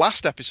sure the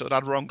last episode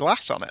had Ron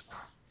Glass on it,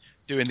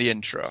 doing the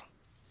intro.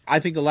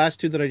 I think the last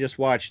two that I just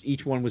watched,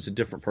 each one was a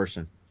different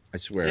person. I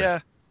swear.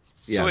 Yeah.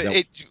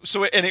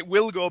 It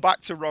will go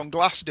back to Ron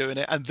Glass doing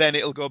it, and then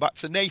it'll go back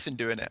to Nathan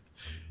doing it,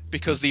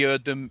 because they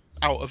heard them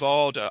out of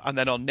order, and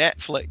then on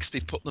Netflix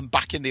they've put them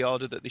back in the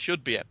order that they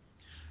should be in.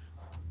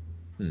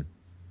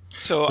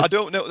 So I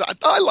don't know.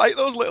 I like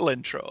those little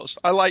intros.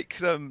 I like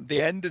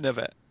the ending of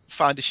it.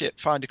 Find a ship,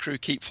 find a crew,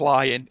 keep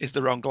flying is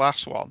the Ron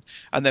Glass one,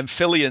 and then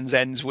Fillion's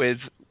ends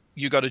with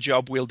 "You got a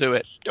job, we'll do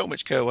it. Don't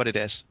much care what it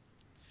is."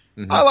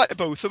 Mm-hmm. I like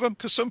both of them,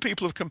 because some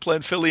people have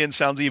complained Fillion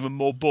sounds even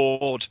more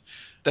bored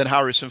than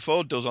Harrison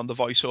Ford does on the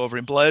voiceover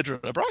in Blade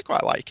Runner, but I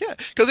quite like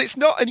it, because it's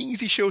not an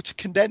easy show to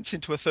condense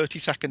into a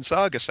 30-second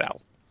saga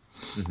cell.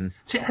 Mm-hmm.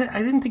 See,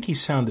 I didn't think he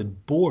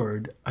sounded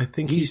bored. I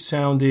think he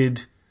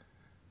sounded...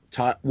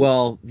 Like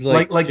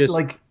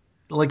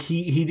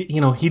he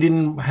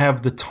didn't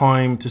have the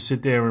time to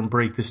sit there and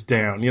break this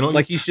down.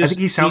 I think he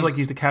sounds like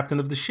he's the captain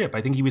of the ship.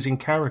 I think he was in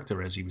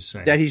character, as he was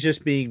saying. That he's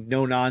just being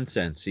no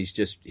nonsense. He's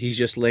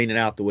just laying it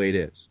out the way it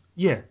is.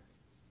 Yeah.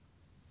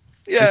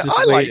 Yeah,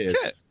 I like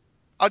it.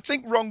 I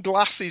think Ron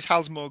Glass's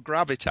has more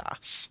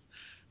gravitas,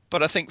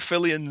 but I think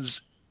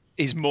Fillion's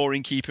is more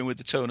in keeping with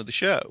the tone of the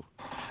show,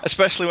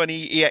 especially when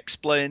he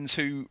explains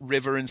who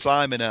River and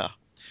Simon are.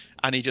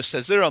 And he just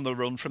says they're on the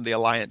run from the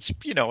Alliance.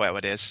 You know how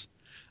it is.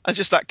 And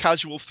just that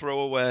casual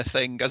throwaway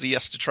thing as he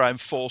has to try and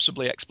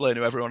forcibly explain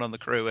who everyone on the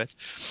crew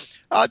is.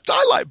 I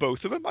like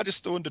both of them. I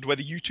just wondered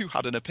whether you two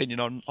had an opinion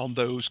on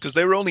those, because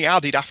they were only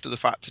added after the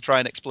fact to try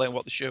and explain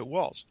what the show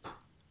was.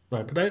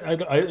 Right, but I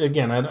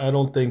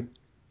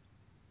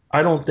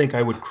don't think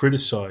I would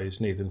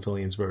criticize Nathan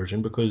Fillion's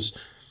version, because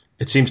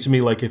it seems to me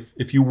like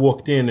if you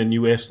walked in and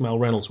you asked Mal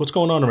Reynolds, what's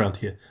going on around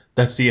here,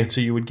 that's the answer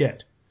you would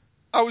get.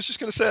 I was just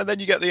going to say, and then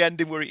you get the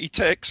ending where he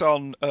takes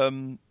on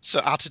Sir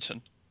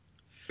Atherton.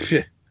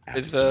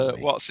 With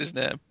what's his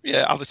name?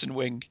 Yeah, Atherton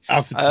Wing.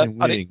 Atherton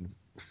Wing.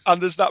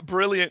 And there's that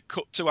brilliant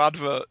cut to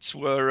adverts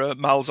where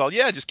Mal's all,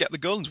 yeah, just get the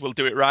guns, we'll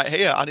do it right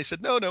here. And he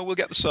said, no, we'll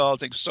get the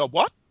swords. And he goes, so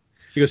what?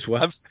 He goes,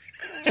 what? And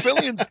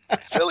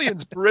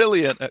Fillion's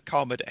brilliant at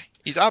comedy.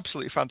 He's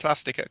absolutely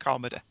fantastic at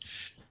comedy.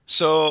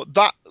 So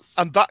that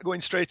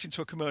going straight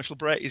into a commercial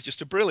break is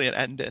just a brilliant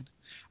ending.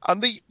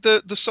 And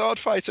the sword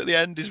fight at the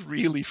end is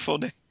really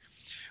funny.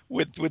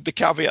 With the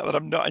caveat that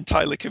I'm not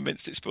entirely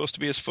convinced it's supposed to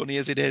be as funny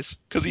as it is,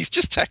 because he's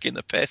just taking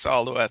the piss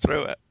all the way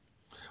through it.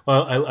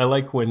 Well, I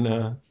like when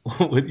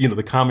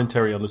the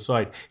commentary on the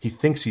side, he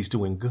thinks he's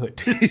doing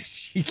good.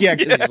 Yeah,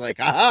 because he's like,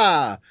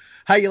 aha,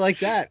 how you like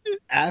that,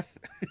 Ath?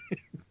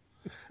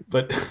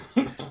 But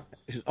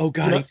oh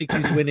God, he thinks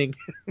he's winning.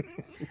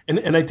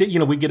 and I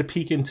think we get a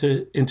peek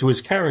into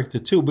his character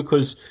too,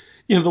 because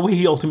the way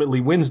he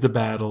ultimately wins the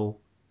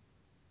battle,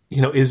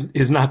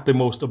 is not the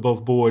most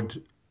above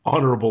board,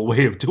 honorable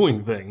way of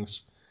doing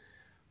things.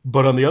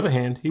 But on the other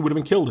hand, he would have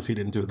been killed if he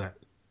didn't do that.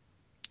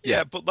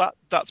 Yeah, but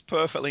that's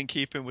perfectly in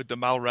keeping with the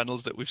Mal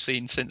Reynolds that we've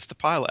seen since the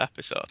pilot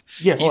episode.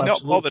 Yeah, he's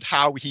not bothered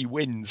how he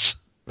wins.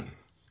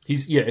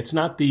 It's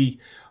not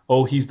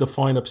he's the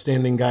fine,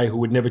 upstanding guy who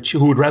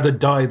would rather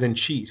die than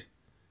cheat.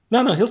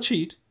 No, he'll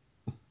cheat.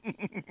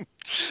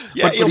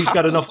 Yeah, but he's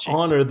got enough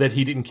honor that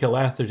he didn't kill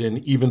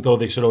Atherton, even though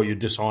they said, "Oh, you're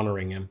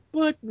dishonoring him."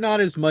 But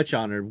not as much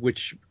honor,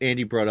 which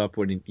Andy brought up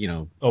when he,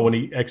 when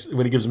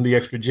he gives him the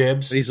extra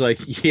jabs. He's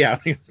like, yeah.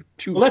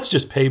 Well, that's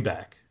just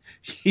payback.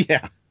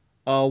 Yeah.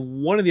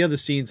 One of the other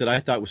scenes that I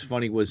thought was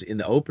funny was in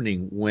the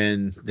opening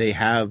when they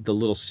have the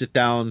little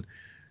sit-down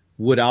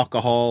wood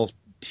alcohol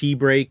tea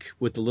break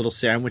with the little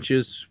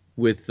sandwiches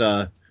with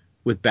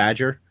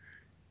Badger,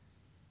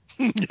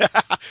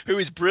 who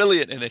is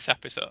brilliant in this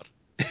episode.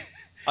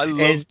 I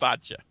love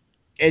Badger.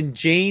 And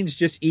Jane's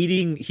just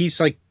eating. He's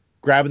like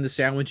grabbing the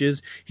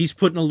sandwiches. He's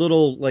putting a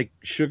little like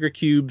sugar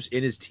cubes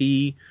in his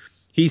tea.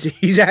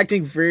 He's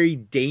acting very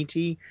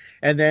dainty.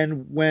 And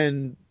then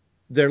when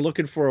they're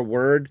looking for a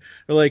word,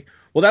 they're like,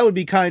 well, that would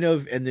be kind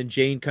of, and then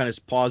Jane kind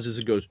of pauses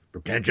and goes,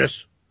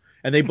 pretentious.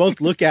 And they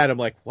both look at him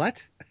like,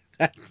 what?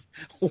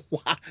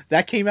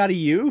 That came out of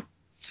you?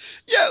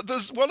 Yeah,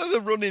 there's one of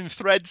the running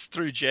threads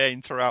through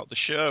Jane throughout the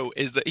show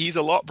is that he's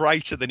a lot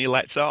brighter than he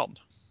lets on.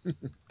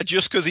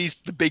 Just because he's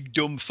the big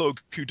dumb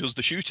thug who does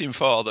the shooting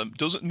for them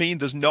doesn't mean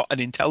there's not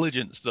an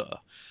intelligence there.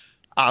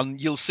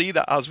 And you'll see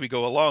that as we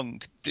go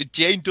along.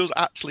 Jane does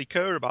actually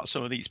care about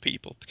some of these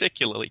people,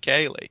 particularly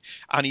Kaylee.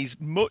 And he's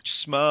much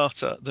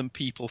smarter than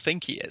people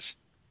think he is.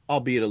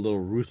 Albeit a little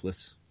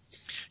ruthless.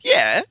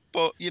 Yeah,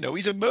 but,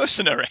 he's a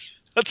mercenary.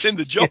 That's in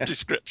the job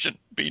description,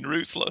 being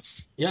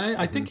ruthless. Yeah,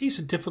 I think he's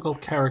a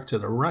difficult character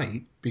to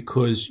write,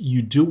 because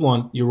you do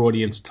want your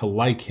audience to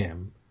like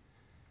him.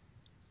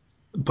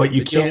 But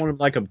you don't want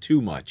to like him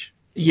too much.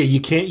 Yeah, you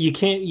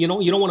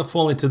don't want to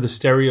fall into the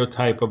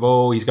stereotype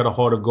of, he's got a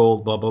heart of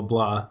gold, blah, blah,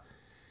 blah.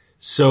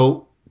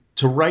 So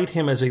to write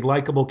him as a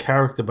likable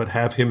character but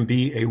have him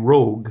be a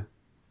rogue,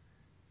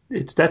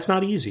 that's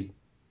not easy.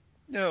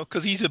 No,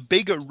 because he's a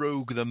bigger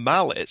rogue than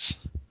Mal is.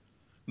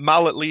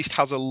 Mal at least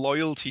has a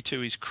loyalty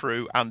to his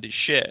crew and his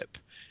ship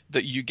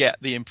that you get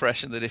the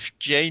impression that if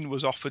Jane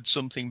was offered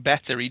something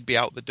better, he'd be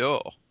out the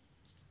door.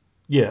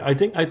 Yeah, I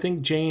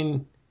think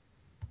Jane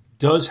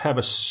does have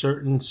a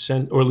certain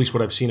sense, or at least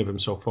what I've seen of him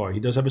so far, he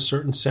does have a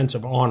certain sense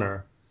of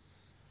honor,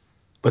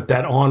 but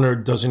that honor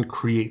doesn't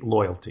create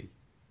loyalty.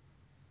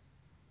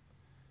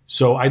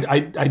 So I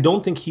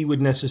don't think he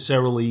would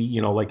necessarily,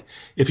 like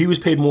if he was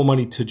paid more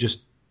money to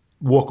just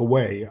walk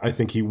away, I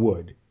think he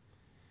would.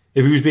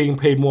 If he was being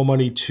paid more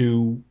money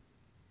to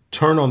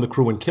turn on the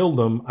crew and kill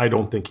them, I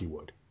don't think he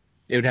would.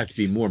 It would have to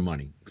be more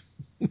money.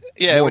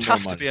 Yeah, it would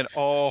have to be an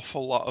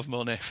awful lot of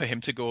money for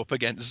him to go up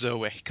against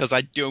Zoe, because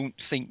I don't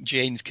think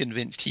Jane's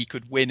convinced he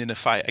could win in a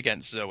fight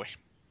against Zoe.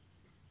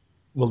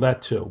 Well,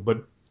 that too,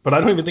 but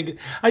I don't even think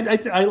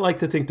I like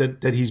to think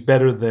that he's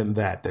better than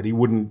that he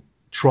wouldn't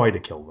try to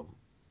kill them.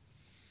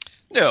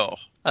 No,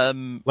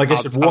 like I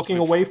said, walking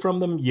away from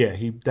them, yeah,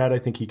 I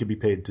think he could be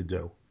paid to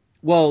do.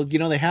 Well,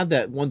 they had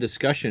that one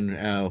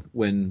discussion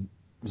when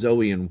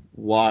Zoe and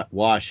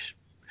Wash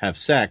have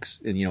sex,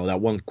 and that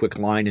one quick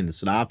line in the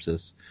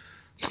synopsis.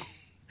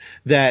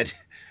 That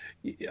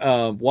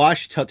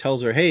Wash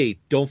tells her, hey,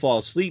 don't fall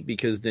asleep,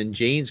 because then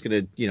Jane's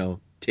going to,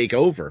 take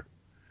over,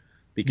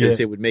 because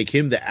it would make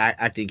him the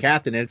acting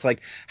captain. And it's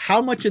like,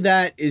 how much of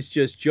that is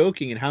just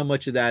joking and how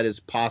much of that is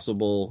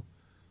possible,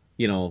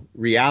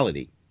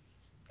 reality?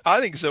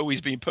 I think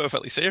Zoe's being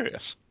perfectly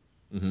serious.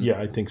 Mm-hmm. Yeah,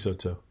 I think so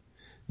too.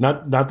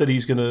 Not that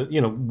he's going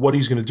to, what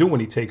he's going to do when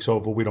he takes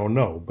over, we don't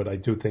know. But I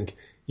do think,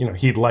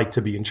 he'd like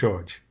to be in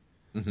charge.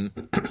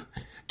 Mm-hmm.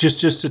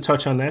 Just to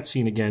touch on that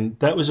scene again,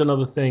 that was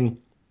another thing,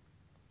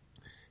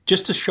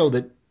 just to show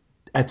that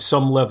at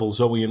some level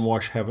Zoe and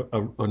Wash have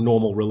a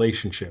normal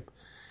relationship.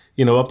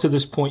 Up to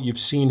this point, you've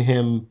seen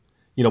him,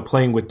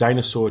 playing with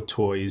dinosaur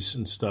toys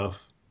and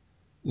stuff.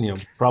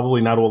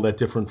 Probably not all that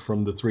different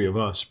from the three of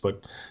us,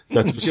 but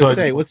that's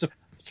besides. What's the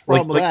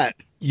problem with that?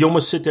 You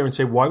almost sit there and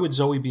say, why would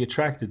Zoe be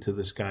attracted to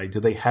this guy?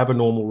 Do they have a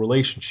normal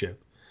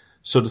relationship?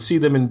 So to see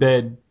them in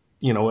bed,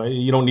 you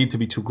don't need to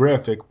be too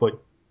graphic,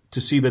 but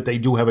to see that they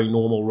do have a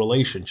normal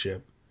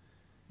relationship.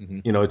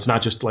 Mm-hmm. It's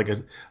not just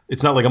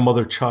it's not like a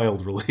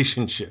mother-child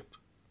relationship,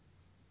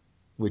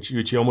 which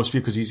you almost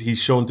feel because he's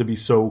shown to be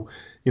so,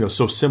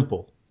 so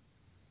simple.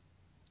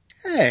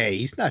 Hey,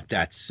 he's not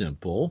that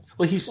simple.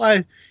 Well,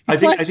 I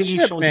think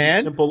he's shown to be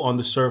simple on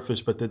the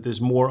surface, but that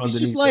there's more underneath.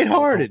 He's just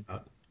lighthearted.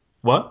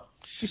 What?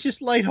 He's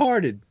just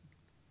lighthearted.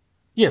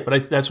 Yeah,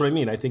 but that's what I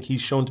mean. I think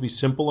he's shown to be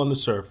simple on the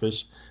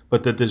surface,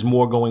 but that there's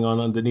more going on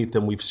underneath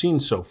than we've seen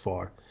so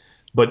far.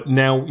 But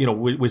now,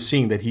 we're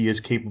seeing that he is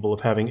capable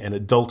of having an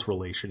adult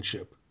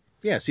relationship.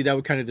 Yeah, see, that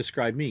would kind of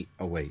describe me.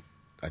 Oh, wait.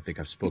 I think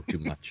I've spoke too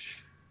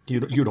much. You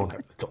don't have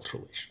an adult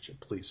relationship,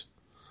 please.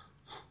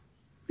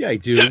 Yeah, I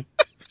do.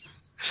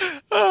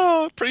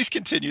 Oh, please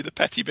continue the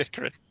petty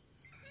bickering.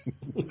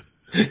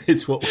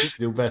 It's what we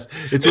do best.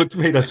 It's what's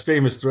made us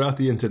famous throughout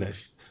the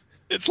internet.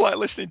 It's like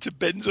listening to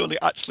Bins only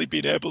actually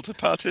being able to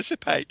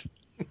participate.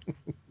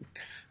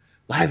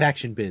 Live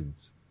action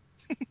Bins.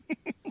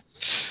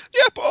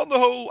 Yeah, but on the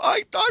whole,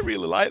 I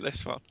really like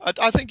this one.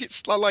 I think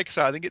it's, like I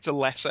said, I think it's a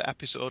lesser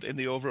episode in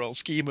the overall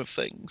scheme of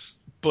things,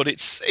 but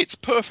it's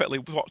perfectly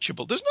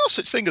watchable. There's no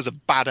such thing as a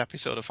bad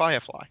episode of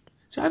Firefly.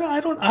 So I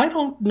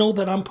don't know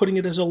that I'm putting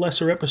it as a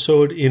lesser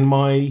episode in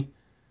my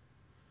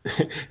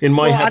having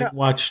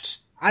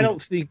watched. I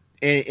don't think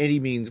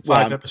Andy means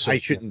 5 episodes. I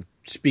shouldn't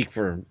speak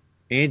for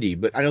Andy,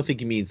 but I don't think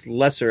he means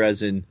lesser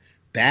as in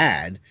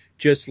bad,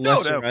 just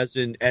lesser as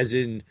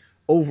in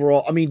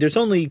overall. I mean, there's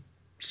only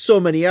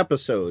so many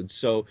episodes,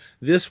 so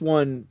this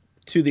one,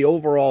 to the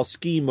overall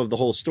scheme of the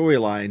whole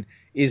storyline,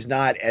 is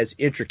not as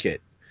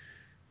intricate.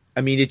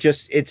 I mean,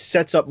 it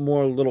sets up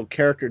more little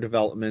character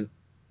development,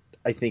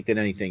 I think, than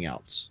anything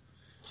else.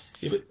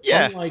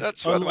 Yeah,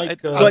 that's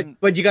what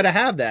but you got to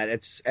have that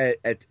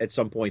at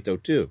some point though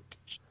too.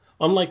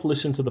 Unlike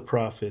Listen to the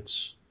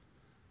Prophets,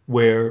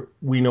 where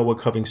we know we're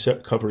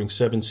covering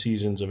 7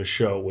 seasons of a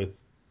show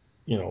with,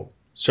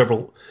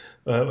 several,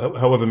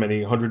 however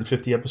many,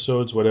 150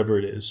 episodes, whatever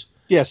it is.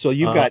 Yeah, so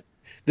you've got,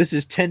 this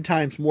is 10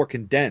 times more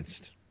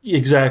condensed.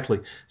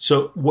 Exactly.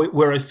 So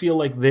where I feel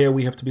like there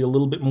we have to be a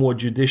little bit more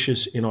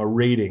judicious in our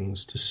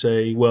ratings to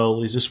say,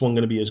 well, is this one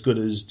going to be as good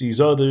as these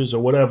others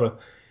or whatever?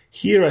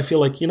 Here I feel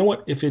like, you know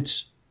what, if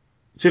it's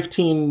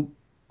 15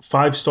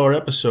 5-star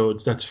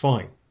episodes, that's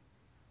fine.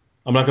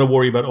 I'm not going to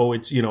worry about,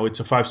 it's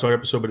a 5-star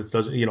episode, but it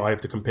doesn't, I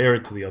have to compare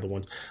it to the other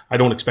ones. I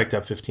don't expect to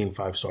have 15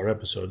 5-star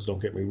episodes,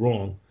 don't get me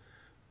wrong.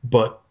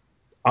 But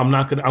I'm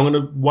going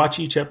to watch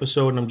each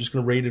episode and I'm just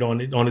going to rate it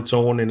on its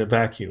own in a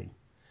vacuum.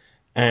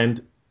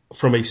 And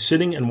from a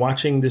sitting and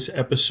watching this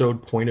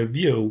episode point of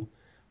view,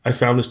 I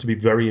found this to be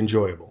very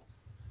enjoyable.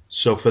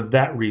 So for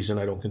that reason,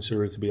 I don't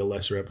consider it to be a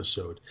lesser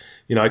episode.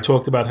 I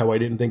talked about how I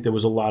didn't think there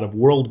was a lot of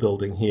world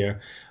building here.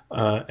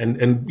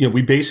 And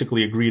we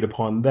basically agreed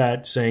upon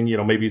that, saying,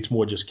 maybe it's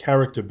more just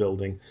character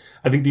building.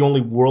 I think the only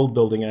world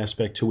building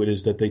aspect to it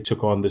is that they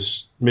took on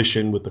this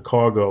mission with the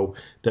cargo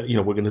that,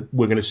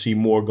 we're going to see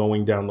more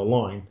going down the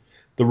line.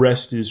 The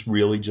rest is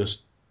really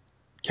just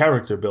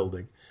character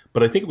building.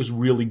 But I think it was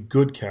really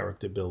good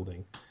character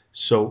building.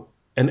 So,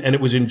 and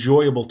it was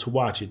enjoyable to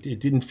watch.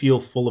 It didn't feel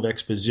full of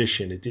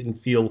exposition. It didn't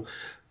feel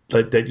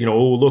that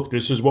oh, look,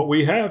 this is what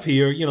we have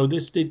here.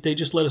 They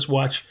just let us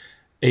watch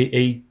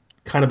a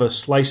kind of a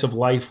slice of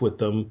life with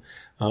them,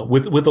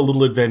 with a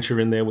little adventure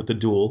in there with the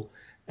duel,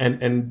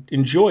 and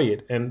enjoy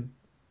it. And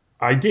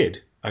I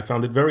did. I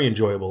found it very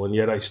enjoyable, and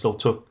yet I still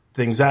took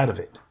things out of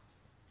it.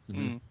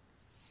 Mm-hmm.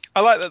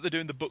 I like that they're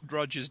doing the Buck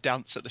Rogers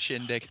dance at the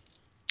Shindig.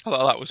 I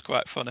thought that was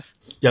quite funny.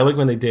 Yeah, I like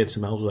when they dance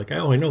him. I was like,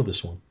 oh, I know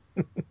this one.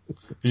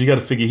 Because you got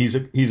to figure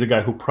he's a guy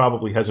who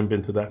probably hasn't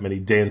been to that many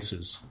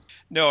dances.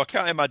 No, I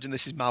can't imagine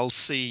this is Mal's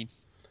scene.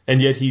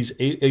 And yet he's,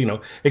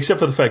 except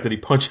for the fact that he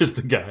punches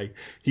the guy,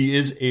 he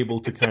is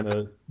able to kind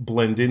of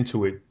blend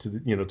into it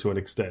to an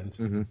extent.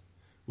 Mm-hmm.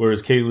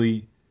 Whereas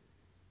Kaylee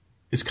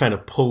is kind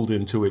of pulled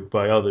into it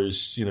by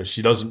others.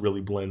 She doesn't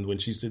really blend when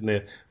she's sitting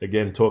there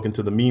again talking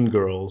to the mean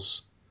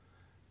girls.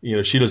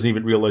 She doesn't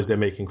even realize they're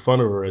making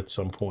fun of her at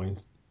some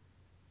point.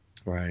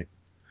 Right.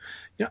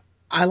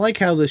 I like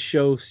how this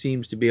show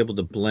seems to be able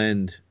to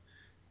blend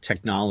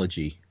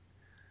technology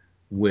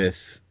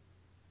with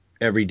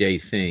everyday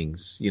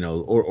things,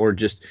 or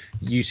just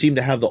you seem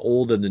to have the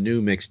old and the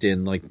new mixed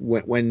in. Like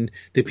when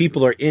the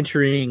people are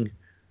entering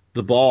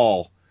the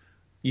ball,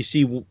 you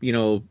see,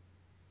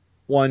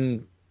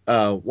 one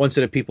one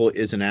set of people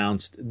is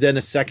announced, then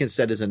a second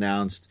set is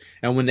announced,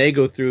 and when they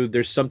go through,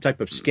 there's some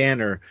type of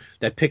scanner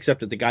that picks up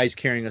that the guy's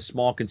carrying a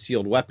small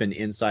concealed weapon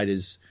inside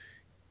his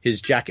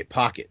jacket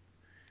pocket,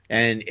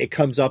 and it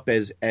comes up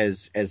as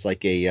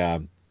like a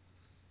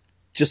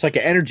just like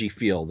an energy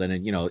field,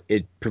 and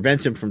it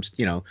prevents him from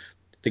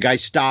the guy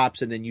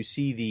stops, and then you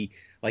see the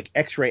like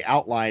X-ray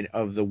outline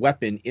of the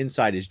weapon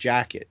inside his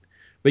jacket,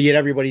 but yet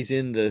everybody's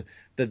in the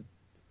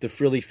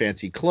frilly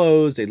fancy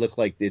clothes. They look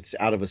like it's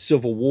out of a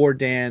Civil War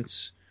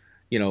dance,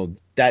 in the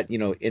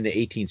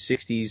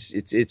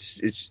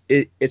 1860s.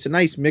 It's a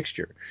nice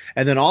mixture.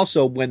 And then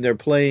also when they're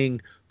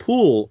playing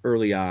pool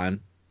early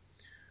on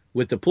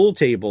with the pool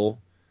table,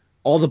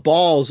 all the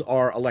balls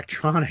are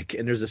electronic,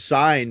 and there's a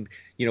sign,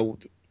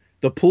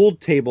 the pool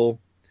table,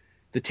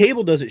 the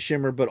table doesn't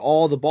shimmer, but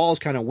all the balls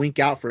kind of wink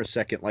out for a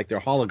second like they're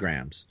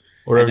holograms.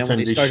 Or every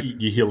time they shoot,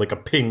 you hear like a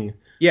ping.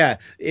 Yeah,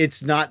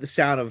 it's not the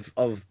sound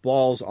of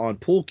balls on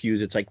pool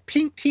cues. It's like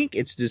ping, tink.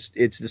 It's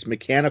this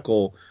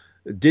mechanical,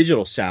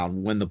 digital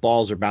sound when the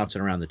balls are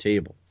bouncing around the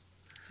table.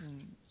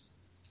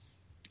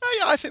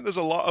 Yeah, I think there's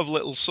a lot of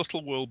little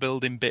subtle world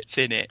building bits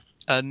in it,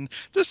 and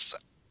there's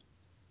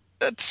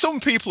some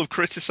people have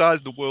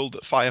criticised the world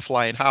that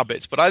Firefly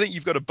inhabits, but I think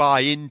you've got to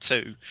buy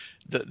into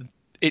that.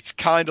 It's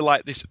kind of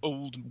like this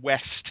old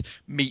West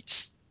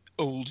meets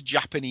old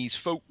Japanese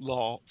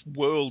folklore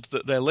world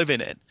that they're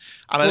living in, and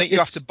I think you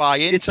have to buy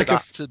into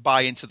that to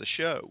buy into the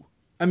show.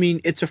 I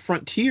mean, it's a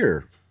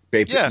frontier,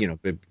 baby. Yeah.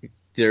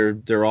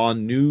 They're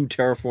on new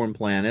terraformed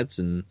planets,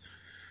 and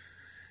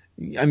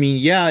I mean,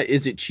 yeah,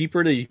 is it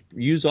cheaper to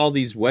use all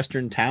these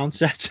Western town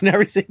sets and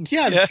everything?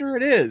 Yeah, I'm sure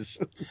it is.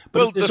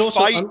 But there's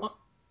also,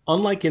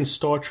 unlike in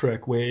Star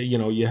Trek, where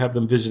you have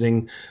them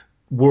visiting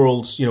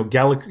worlds,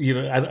 galaxy.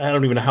 I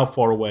don't even know how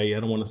far away. I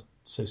don't want to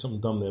say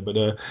something dumb there,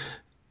 but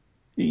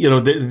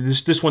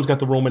this one's got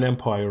the Roman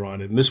Empire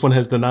on it, and this one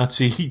has the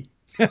Nazi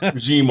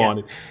regime on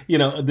it.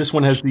 This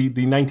one has the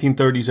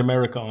 1930s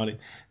America on it.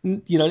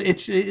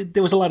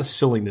 There was a lot of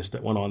silliness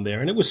that went on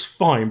there, and it was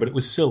fine, but it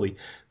was silly.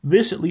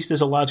 This, at least, there's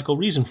a logical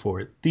reason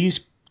for it.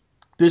 This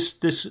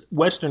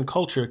Western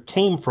culture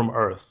came from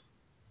Earth.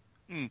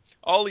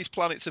 All these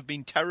planets have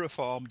been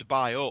terraformed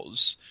by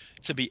us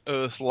to be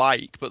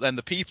Earth-like, but then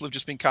the people have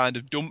just been kind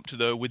of dumped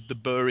there with the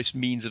barest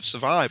means of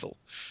survival.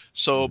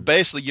 So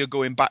basically you're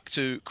going back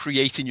to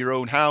creating your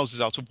own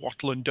houses out of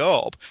wattle and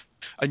daub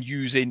and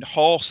using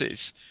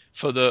horses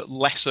for the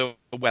lesser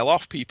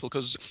well-off people,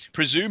 because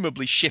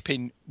presumably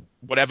shipping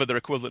whatever their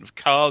equivalent of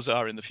cars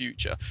are in the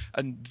future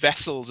and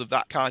vessels of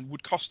that kind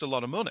would cost a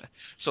lot of money.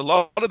 So a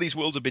lot of these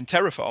worlds have been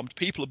terraformed,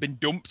 people have been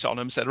dumped on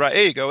them, said, right,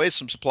 here you go, here's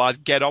some supplies,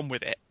 get on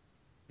with it.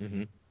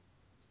 Mm-hmm.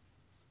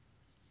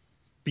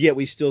 But yet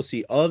we still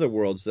see other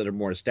worlds that are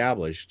more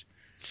established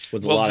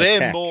with a lot of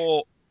tech.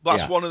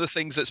 That's one of the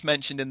things that's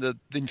mentioned in the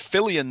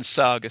Infillian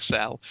saga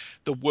cell.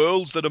 The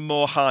worlds that are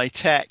more high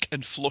tech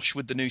and flush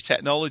with the new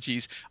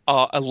technologies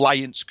are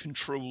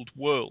alliance-controlled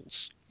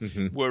worlds.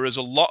 Mm-hmm. Whereas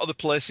a lot of the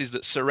places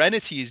that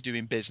Serenity is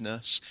doing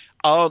business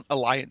aren't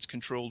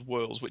alliance-controlled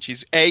worlds, which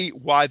is A,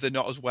 why they're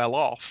not as well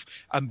off,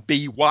 and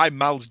B, why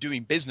Mal's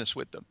doing business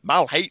with them.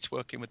 Mal hates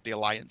working with the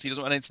Alliance. He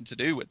doesn't want anything to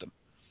do with them.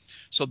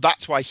 So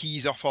that's why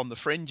he's off on the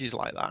fringes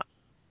like that.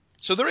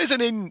 So there is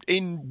an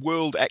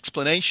in-world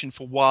explanation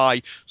for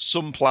why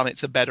some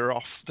planets are better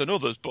off than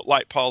others. But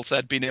like Paul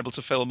said, being able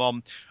to film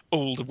on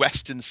old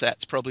Western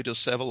sets probably does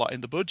save a lot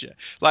in the budget.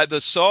 Like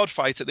the sword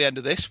fight at the end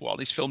of this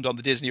one is filmed on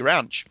the Disney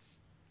Ranch.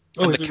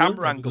 And the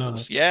camera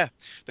angles,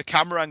 the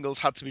camera angles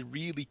had to be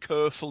really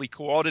carefully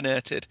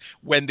coordinated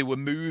when they were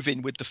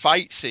moving with the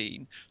fight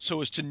scene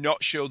so as to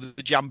not show the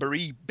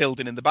jamboree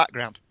building in the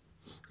background.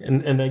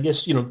 And I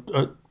guess,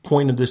 a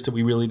point of this that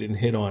we really didn't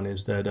hit on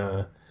is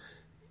that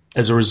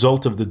as a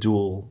result of the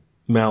duel,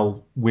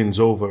 Mal wins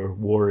over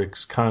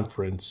Warwick's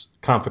confidence,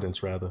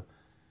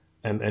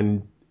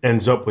 and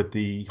ends up with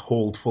the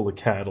hold full of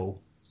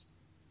cattle.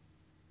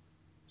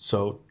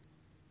 So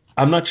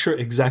I'm not sure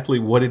exactly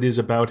what it is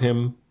about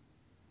him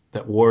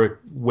that Warwick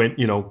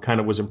kind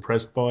of was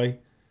impressed by.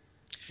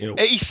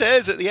 He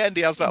says at the end,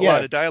 he has that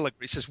line of dialogue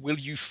where he says, will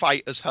you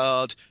fight as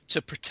hard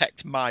to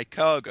protect my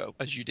cargo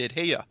as you did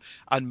here?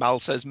 And Mal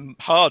says,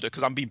 harder,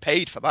 because I'm being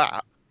paid for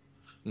that.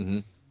 Mm-hmm.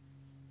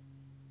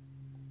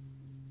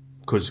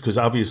 Because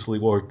obviously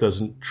Warwick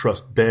doesn't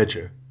trust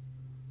Badger.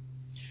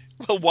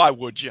 Well, why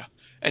would you?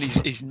 And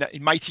his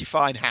mighty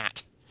fine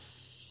hat.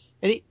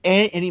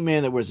 Any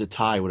man that wears a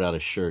tie without a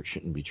shirt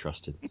shouldn't be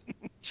trusted.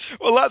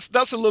 Well,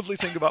 that's a lovely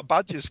thing about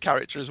Badger's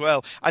character as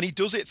well, and he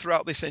does it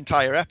throughout this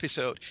entire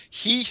episode.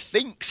 He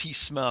thinks he's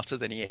smarter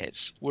than he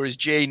is, whereas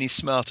Jane is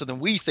smarter than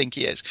we think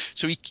he is.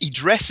 So he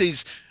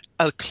dresses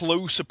a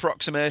close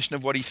approximation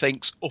of what he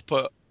thinks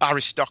upper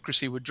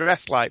aristocracy would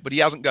dress like, but he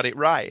hasn't got it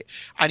right,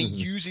 and he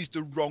uses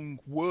the wrong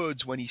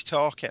words when he's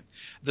talking.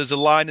 There's a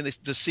line in this: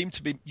 you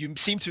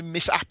seem to be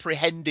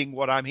misapprehending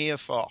what I'm here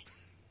for.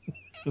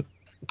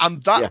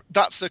 And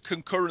that's a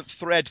concurrent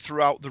thread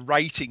throughout the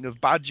writing of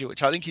Badger,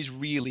 which I think is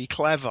really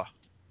clever.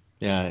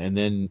 Yeah, and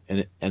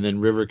then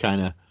River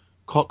kind of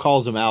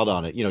calls him out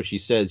on it. She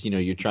says,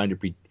 you're trying to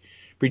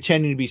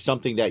pretending to be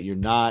something that you're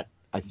not,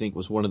 I think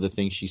was one of the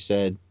things she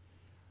said.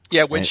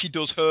 Yeah, when she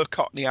does her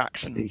Cockney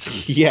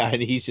accent. Yeah,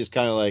 and he's just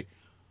kind of like,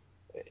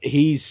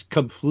 he's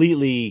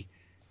completely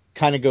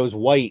kind of goes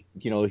white.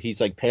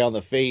 He's like pale on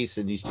the face,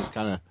 and he's just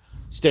kind of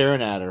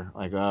staring at her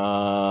like,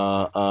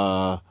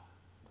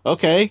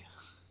 okay.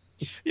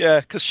 Yeah,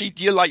 because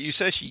like you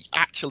say, she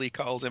actually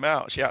calls him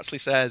out. She actually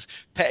says,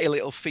 "Petty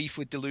little thief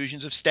with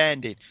delusions of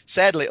standing,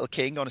 sad little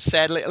king on a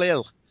sad little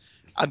hill."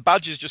 And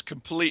Badger's just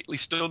completely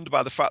stunned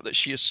by the fact that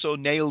she has so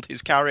nailed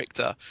his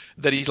character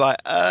that he's like,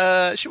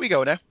 should we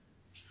go now?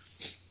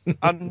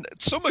 And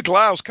Summer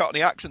Glau's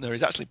Cockney accent there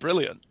is actually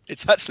brilliant.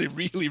 It's actually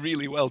really,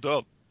 really well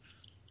done.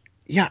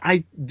 Yeah,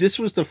 this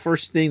was the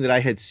first thing that I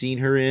had seen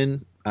her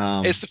in.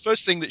 It's the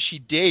first thing that she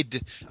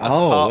did.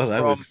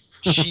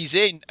 She's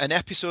in an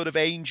episode of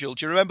Angel.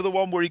 Do you remember the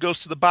one where he goes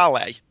to the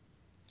ballet?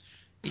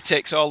 He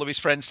takes all of his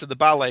friends to the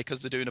ballet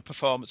because they're doing a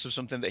performance of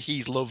something that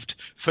he's loved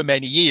for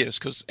many years,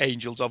 because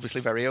Angel's obviously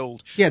very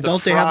old. Yeah,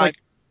 they have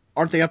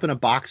aren't they up in a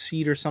box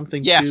seat or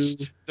something? Yes,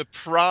 too? The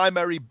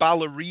primary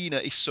ballerina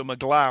is Summer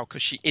Glau,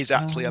 because she is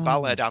actually a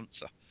ballet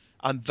dancer.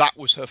 And that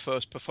was her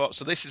first performance.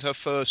 So this is her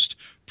first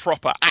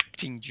proper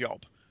acting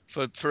job.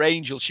 For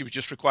Angel, she was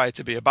just required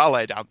to be a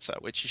ballet dancer,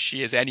 which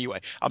she is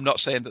anyway. I'm not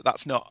saying that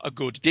that's not a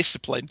good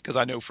discipline, because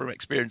I know from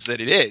experience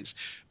that it is,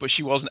 but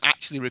she wasn't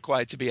actually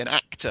required to be an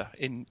actor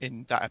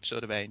in that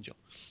episode of Angel.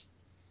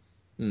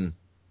 I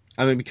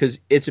mean, because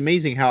it's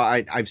amazing how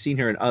I've seen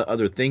her in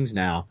other things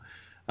now.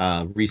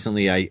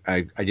 Recently, I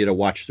did a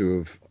watch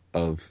through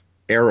of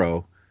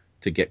Arrow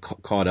to get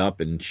caught up,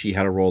 and she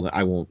had a role that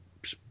I won't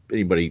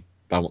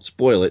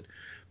spoil it,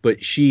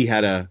 but she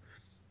had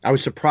I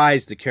was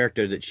surprised the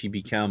character that she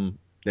became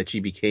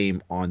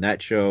on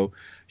that show.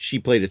 She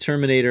played a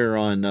Terminator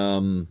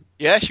on.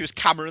 Yeah, she was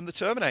Cameron the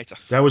Terminator.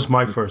 That was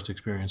my first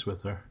experience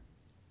with her.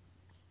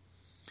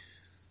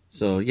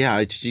 So yeah,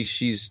 I think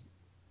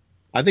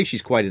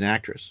she's quite an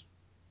actress.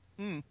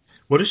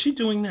 What is she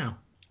doing now?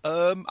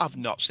 I've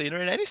not seen her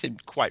in anything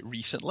quite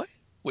recently,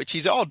 which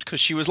is odd, because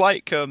she was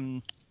like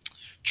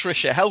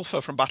Tricia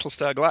Helfer from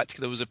Battlestar Galactica.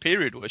 There was a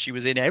period where she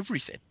was in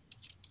everything.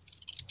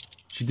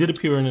 She did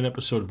appear in an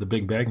episode of The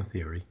Big Bang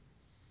Theory.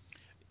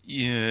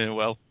 Yeah,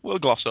 well, we'll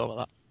gloss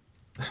over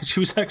that.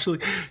 She was actually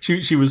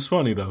she was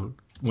funny though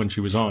when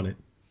she was on it.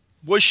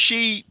 Was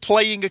she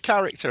playing a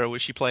character, or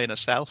was she playing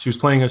herself? She was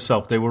playing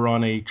herself. They were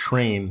on a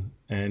train,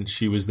 and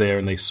she was there,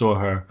 and they saw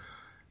her,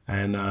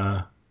 and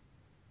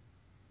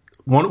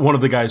one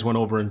of the guys went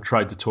over and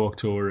tried to talk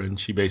to her, and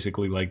she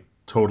basically like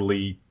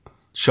totally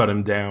shut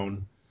him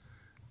down.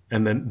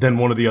 And then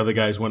one of the other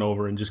guys went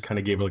over and just kind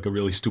of gave her like a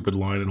really stupid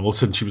line, and all of a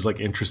sudden she was like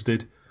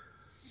interested.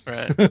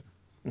 Right.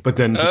 But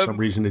then for some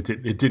reason it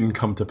didn't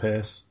come to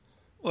pass.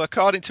 Well,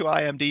 according to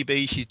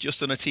IMDb, she's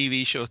just done a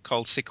TV show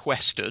called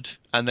Sequestered,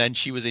 and then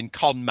she was in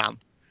Con Man,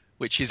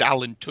 which is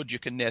Alan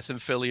Tudyk and Nathan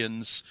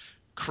Fillion's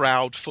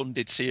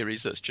crowd-funded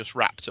series that's just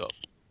wrapped up.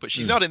 But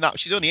she's not in that.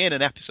 She's only in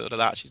an episode of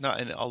that. She's not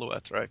in it all the way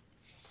through.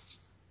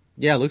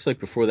 Yeah, it looks like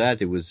before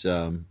that it was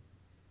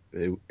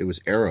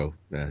Arrow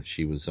that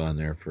she was on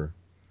there for.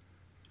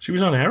 She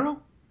was on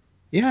Arrow?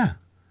 Yeah.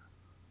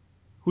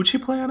 Who'd she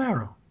play on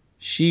Arrow?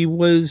 She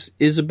was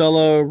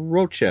Isabella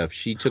Rochev.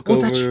 She took over.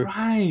 Oh, that's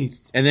right.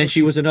 And then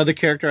she was another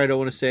character I don't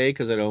want to say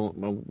because I don't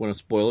want to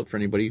spoil it for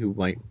anybody who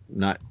might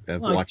not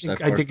have watched that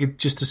part. I think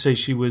just to say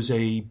she was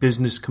a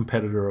business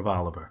competitor of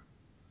Oliver.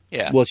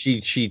 Yeah. Well,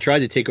 she tried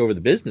to take over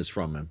the business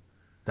from him.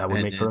 That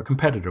would make her a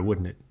competitor,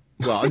 wouldn't it?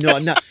 Well,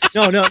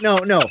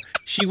 no.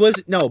 She was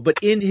but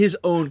in his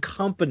own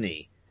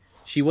company.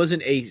 She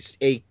wasn't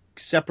a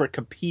separate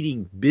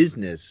competing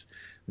business.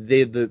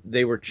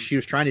 She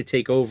was trying to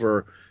take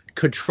over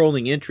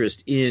controlling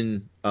interest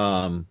in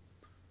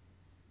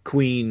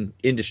Queen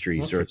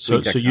Industries. Okay.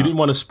 So you didn't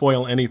want to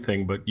spoil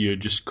anything, but you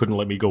just couldn't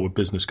let me go with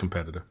business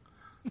competitor.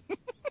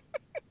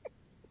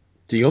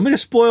 Do you want me to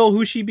spoil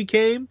who she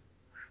became?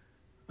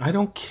 I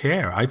don't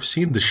care. I've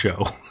seen the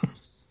show.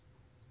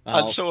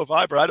 And so have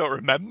I, but I don't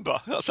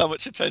remember. That's how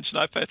much attention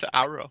I pay to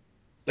Arrow.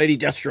 Lady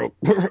Deathstroke.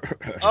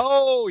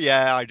 Oh,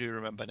 yeah, I do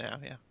remember now,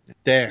 yeah.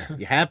 There.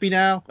 You happy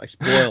now? I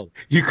spoiled.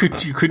 You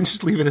couldn't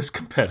just leave it as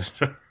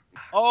competitor.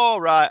 Oh,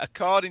 right.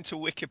 According to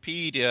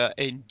Wikipedia,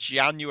 in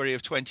January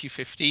of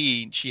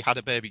 2015, she had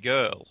a baby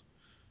girl.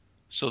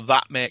 So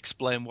that may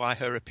explain why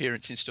her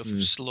appearance in stuff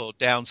slowed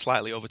down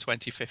slightly over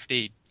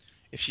 2015,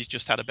 if she's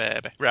just had a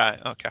baby. Right,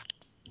 okay.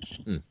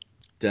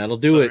 That'll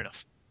do Fair it.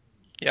 enough.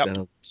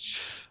 Yep.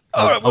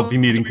 I'll be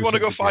needing to. Do you want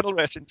to go final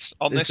ratings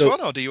on this one,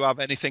 or do you have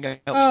anything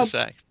else to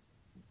say?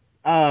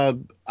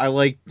 I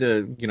like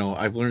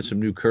I've learned some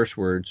new curse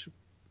words.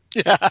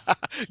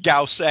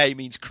 Gaussé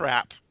means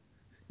crap.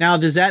 Now,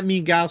 does that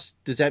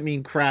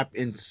mean crap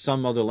in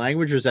some other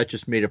language, or is that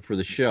just made up for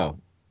the show?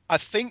 I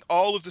think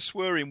all of the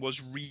swearing was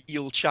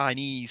real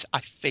Chinese,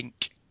 I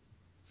think.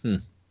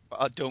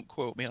 But don't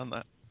quote me on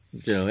that.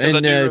 So,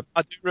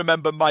 I do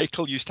remember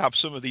Michael used to have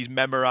some of these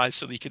memorized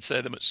so that he could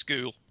say them at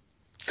school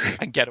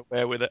and get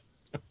away with it.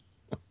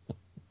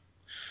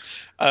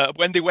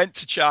 When they went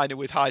to China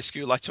with high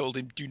school, I told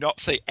him, do not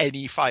say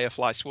any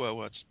Firefly swear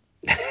words.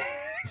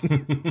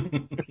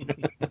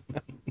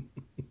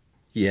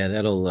 Yeah,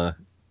 that'll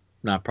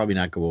probably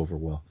not go over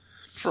well.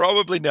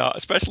 Probably not,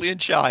 especially in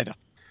China.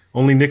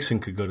 Only Nixon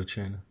could go to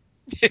China.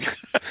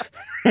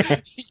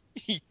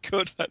 He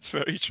could. That's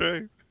very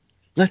true.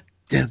 Let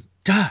them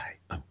die.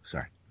 Oh,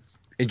 sorry.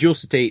 And Jewel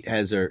Staite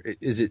has her.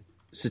 Is it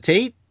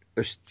Staite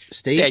or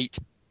State?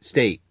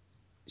 State.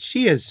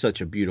 She has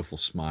such a beautiful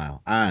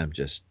smile. I'm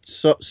just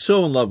so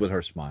in love with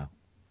her smile.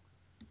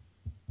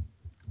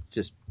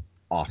 Just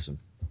awesome.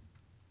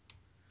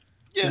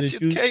 Yeah,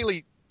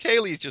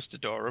 Kaylee's just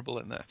adorable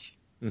in this.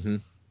 Mm-hmm.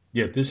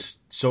 Yeah,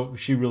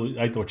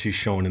 I thought she's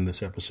shown in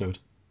this episode.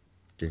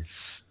 Yeah.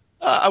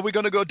 Are we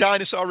going to go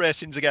dinosaur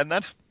ratings again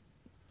then?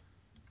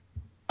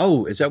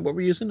 Oh, is that what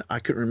we're using? I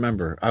couldn't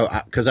remember.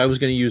 Because I was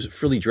going to use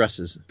frilly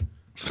dresses.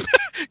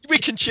 We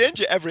can change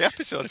it every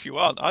episode if you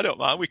want. I don't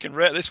mind. We can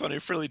rate this one in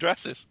frilly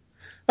dresses.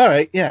 All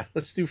right, yeah,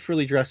 let's do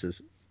frilly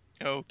dresses.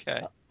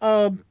 Okay.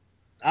 I'm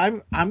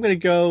going to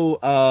go.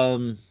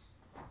 Of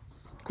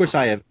course,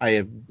 I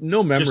have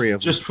no memory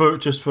of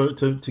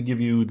to give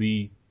you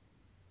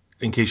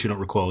in case you don't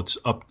recall, it's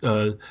up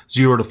 0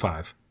 to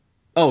 5.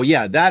 Oh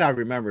yeah, that I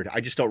remembered. I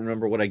just don't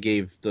remember what I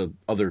gave the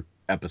other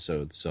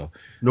episodes. So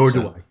nor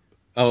do I.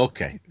 Oh,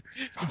 okay.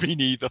 Me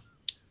neither.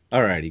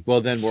 All righty.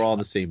 Well, then we're all in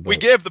the same boat. We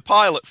gave the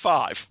pilot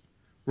 5.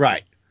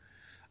 Right.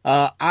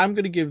 I'm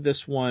going to give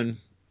this one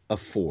a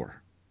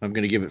 4. I'm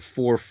going to give it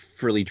 4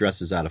 frilly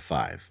dresses out of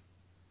 5.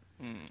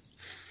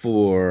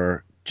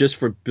 For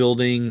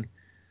building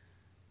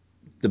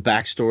the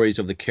backstories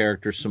of the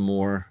characters some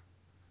more.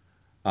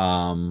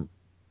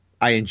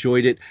 I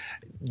enjoyed it.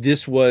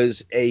 This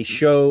was a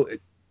show.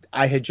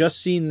 I had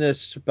just seen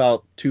this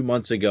about 2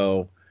 months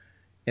ago,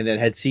 and then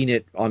had seen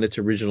it on its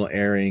original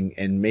airing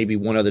and maybe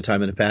one other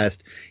time in the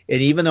past.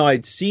 And even though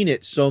I'd seen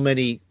it so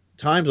many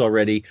times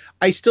already,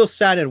 I still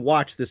sat and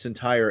watched this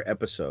entire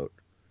episode.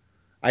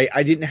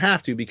 I didn't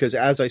have to, because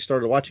as I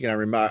started watching it,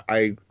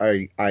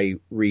 I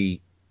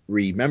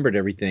remembered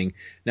everything.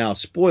 Now,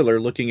 spoiler,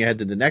 looking ahead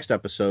to the next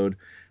episode,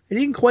 I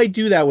didn't quite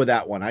do that with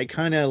that one. I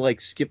kind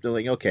of skipped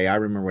and okay, I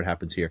remember what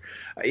happens here.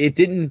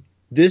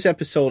 This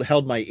episode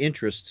held my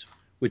interest,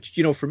 which,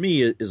 for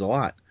me is a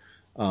lot.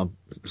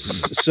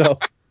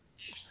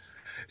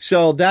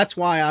 So that's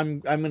why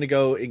I'm going to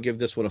go and give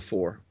this one a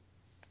 4.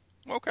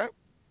 Okay.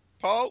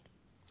 Paul?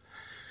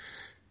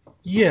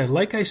 Yeah,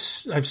 like I've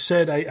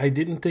said, I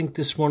didn't think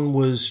this one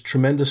was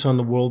tremendous on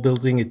the world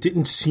building. It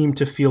didn't seem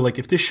to feel like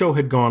if this show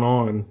had gone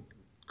on,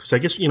 because I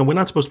guess, we're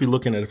not supposed to be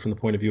looking at it from the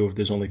point of view of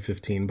there's only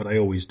 15, but I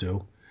always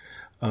do.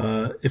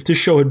 If this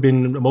show had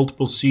been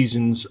multiple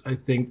seasons, I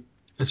think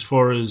as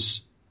far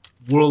as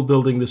world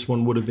building, this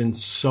one would have been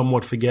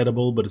somewhat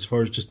forgettable, but as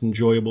far as just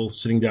enjoyable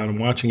sitting down and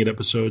watching it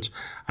episodes,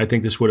 I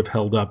think this would have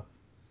held up,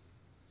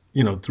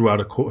 throughout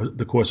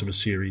the course of a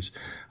series.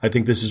 I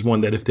think this is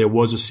one that if there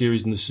was a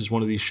series and this is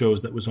one of these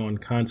shows that was on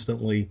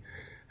constantly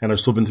and I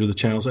was flipping through the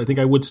channels, I think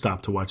I would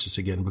stop to watch this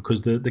again,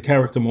 because the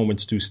character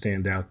moments do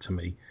stand out to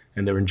me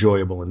and they're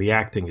enjoyable and the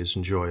acting is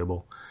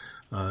enjoyable.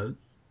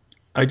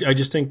 I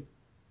just think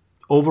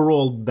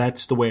overall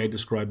that's the way I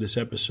describe this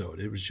episode.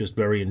 It was just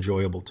very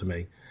enjoyable to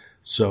me.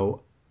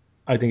 So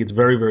I think it's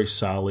very, very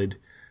solid.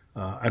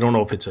 I don't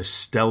know if it's a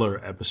stellar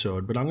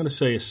episode, but I'm going to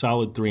say a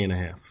solid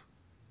 3.5.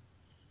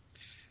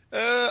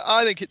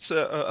 I think it's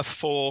a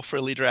 4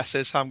 frilly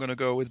dresses. I'm going to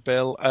go with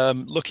Bill.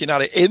 Looking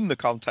at it in the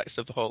context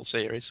of the whole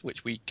series,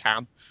 which we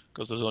can,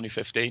 because there's only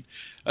 15,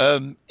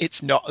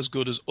 it's not as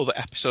good as other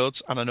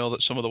episodes, and I know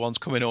that some of the ones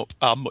coming up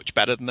are much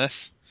better than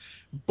this.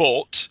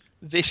 But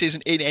this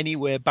isn't in any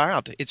way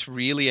bad. It's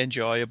really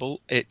enjoyable.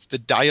 The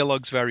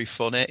dialogue's very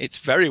funny. It's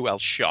very well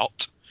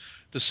shot.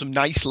 There's some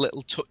nice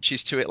little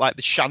touches to it, like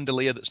the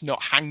chandelier that's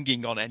not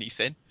hanging on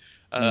anything.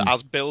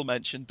 As Bill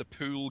mentioned, the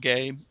pool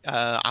game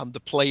and the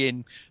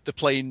playing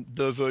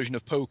the version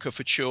of poker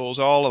for chores,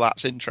 all of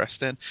that's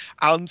interesting.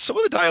 And some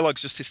of the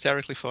dialogue's just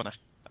hysterically funny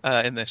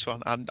in this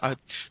one. And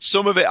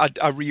some of it,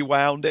 I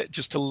rewound it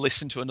just to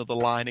listen to another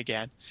line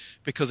again,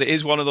 because it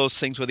is one of those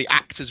things where the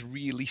actors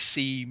really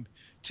seem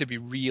to be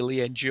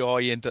really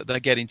enjoying that they're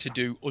getting to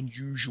do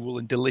unusual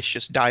and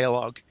delicious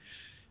dialogue,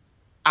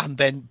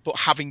 but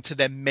having to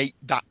then make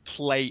that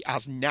play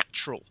as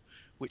natural,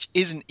 which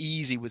isn't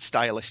easy with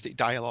stylistic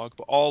dialogue,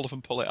 but all of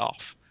them pull it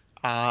off.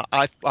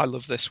 I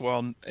love this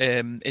one.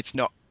 It's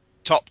not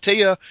top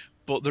tier,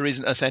 but there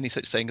isn't any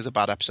such thing as a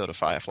bad episode of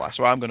Firefly,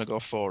 so I'm going to go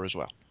 4 as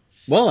well.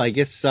 Well, I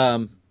guess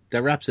that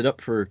wraps it up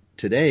for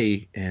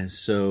today, and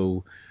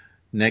so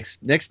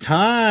next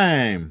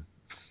time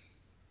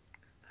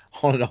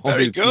on an all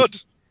very new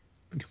good.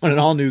 On an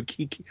all new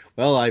Kiki.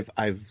 Well,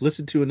 I've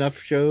listened to enough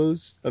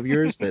shows of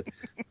yours that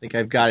I think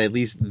I've got at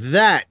least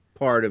that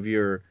part of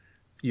your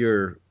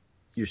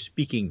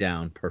speaking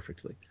down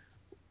perfectly.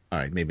 All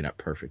right, maybe not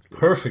perfectly.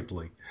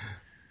 Perfectly.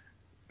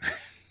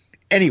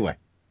 Anyway,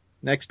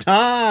 next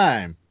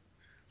time.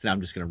 So now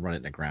I'm just going to run it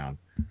in the ground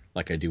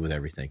like I do with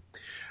everything.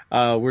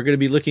 We're going to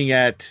be looking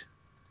at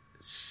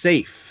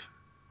Safe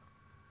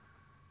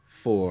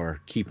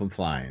for Keep 'em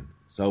Flying.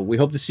 So we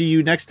hope to see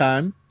you next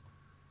time.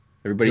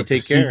 Everybody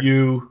take care. See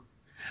you.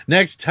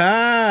 Next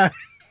time.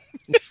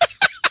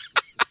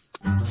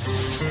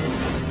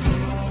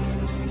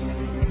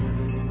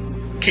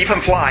 Keep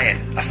 'em Flying,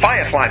 a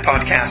Firefly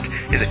podcast,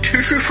 is a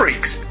Two True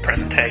Freaks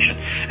presentation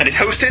and is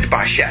hosted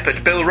by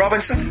Shepherd Bill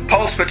Robinson,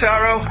 Paul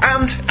Spataro,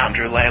 and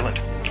Andrew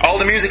Leyland. All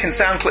the music and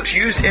sound clips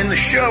used in the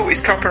show is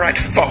copyright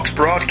Fox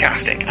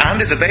Broadcasting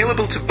and is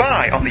available to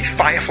buy on the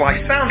Firefly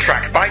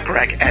soundtrack by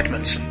Greg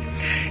Edmondson.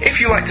 If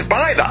you like to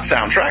buy that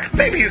soundtrack,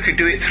 maybe you could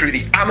do it through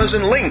the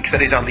Amazon link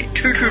that is on the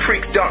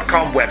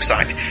twotruefreaks.com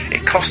website.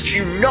 It costs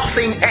you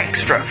nothing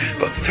extra,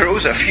 but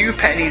throws a few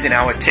pennies in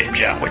our tip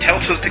jar, which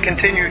helps us to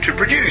continue to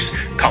produce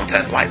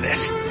content like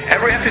this.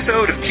 Every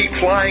episode of Keep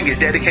Flying is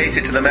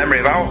dedicated to the memory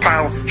of our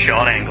pal,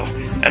 Sean Engel.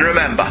 And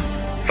remember,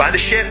 find a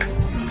ship,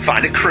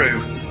 find a crew,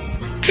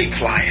 keep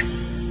flying.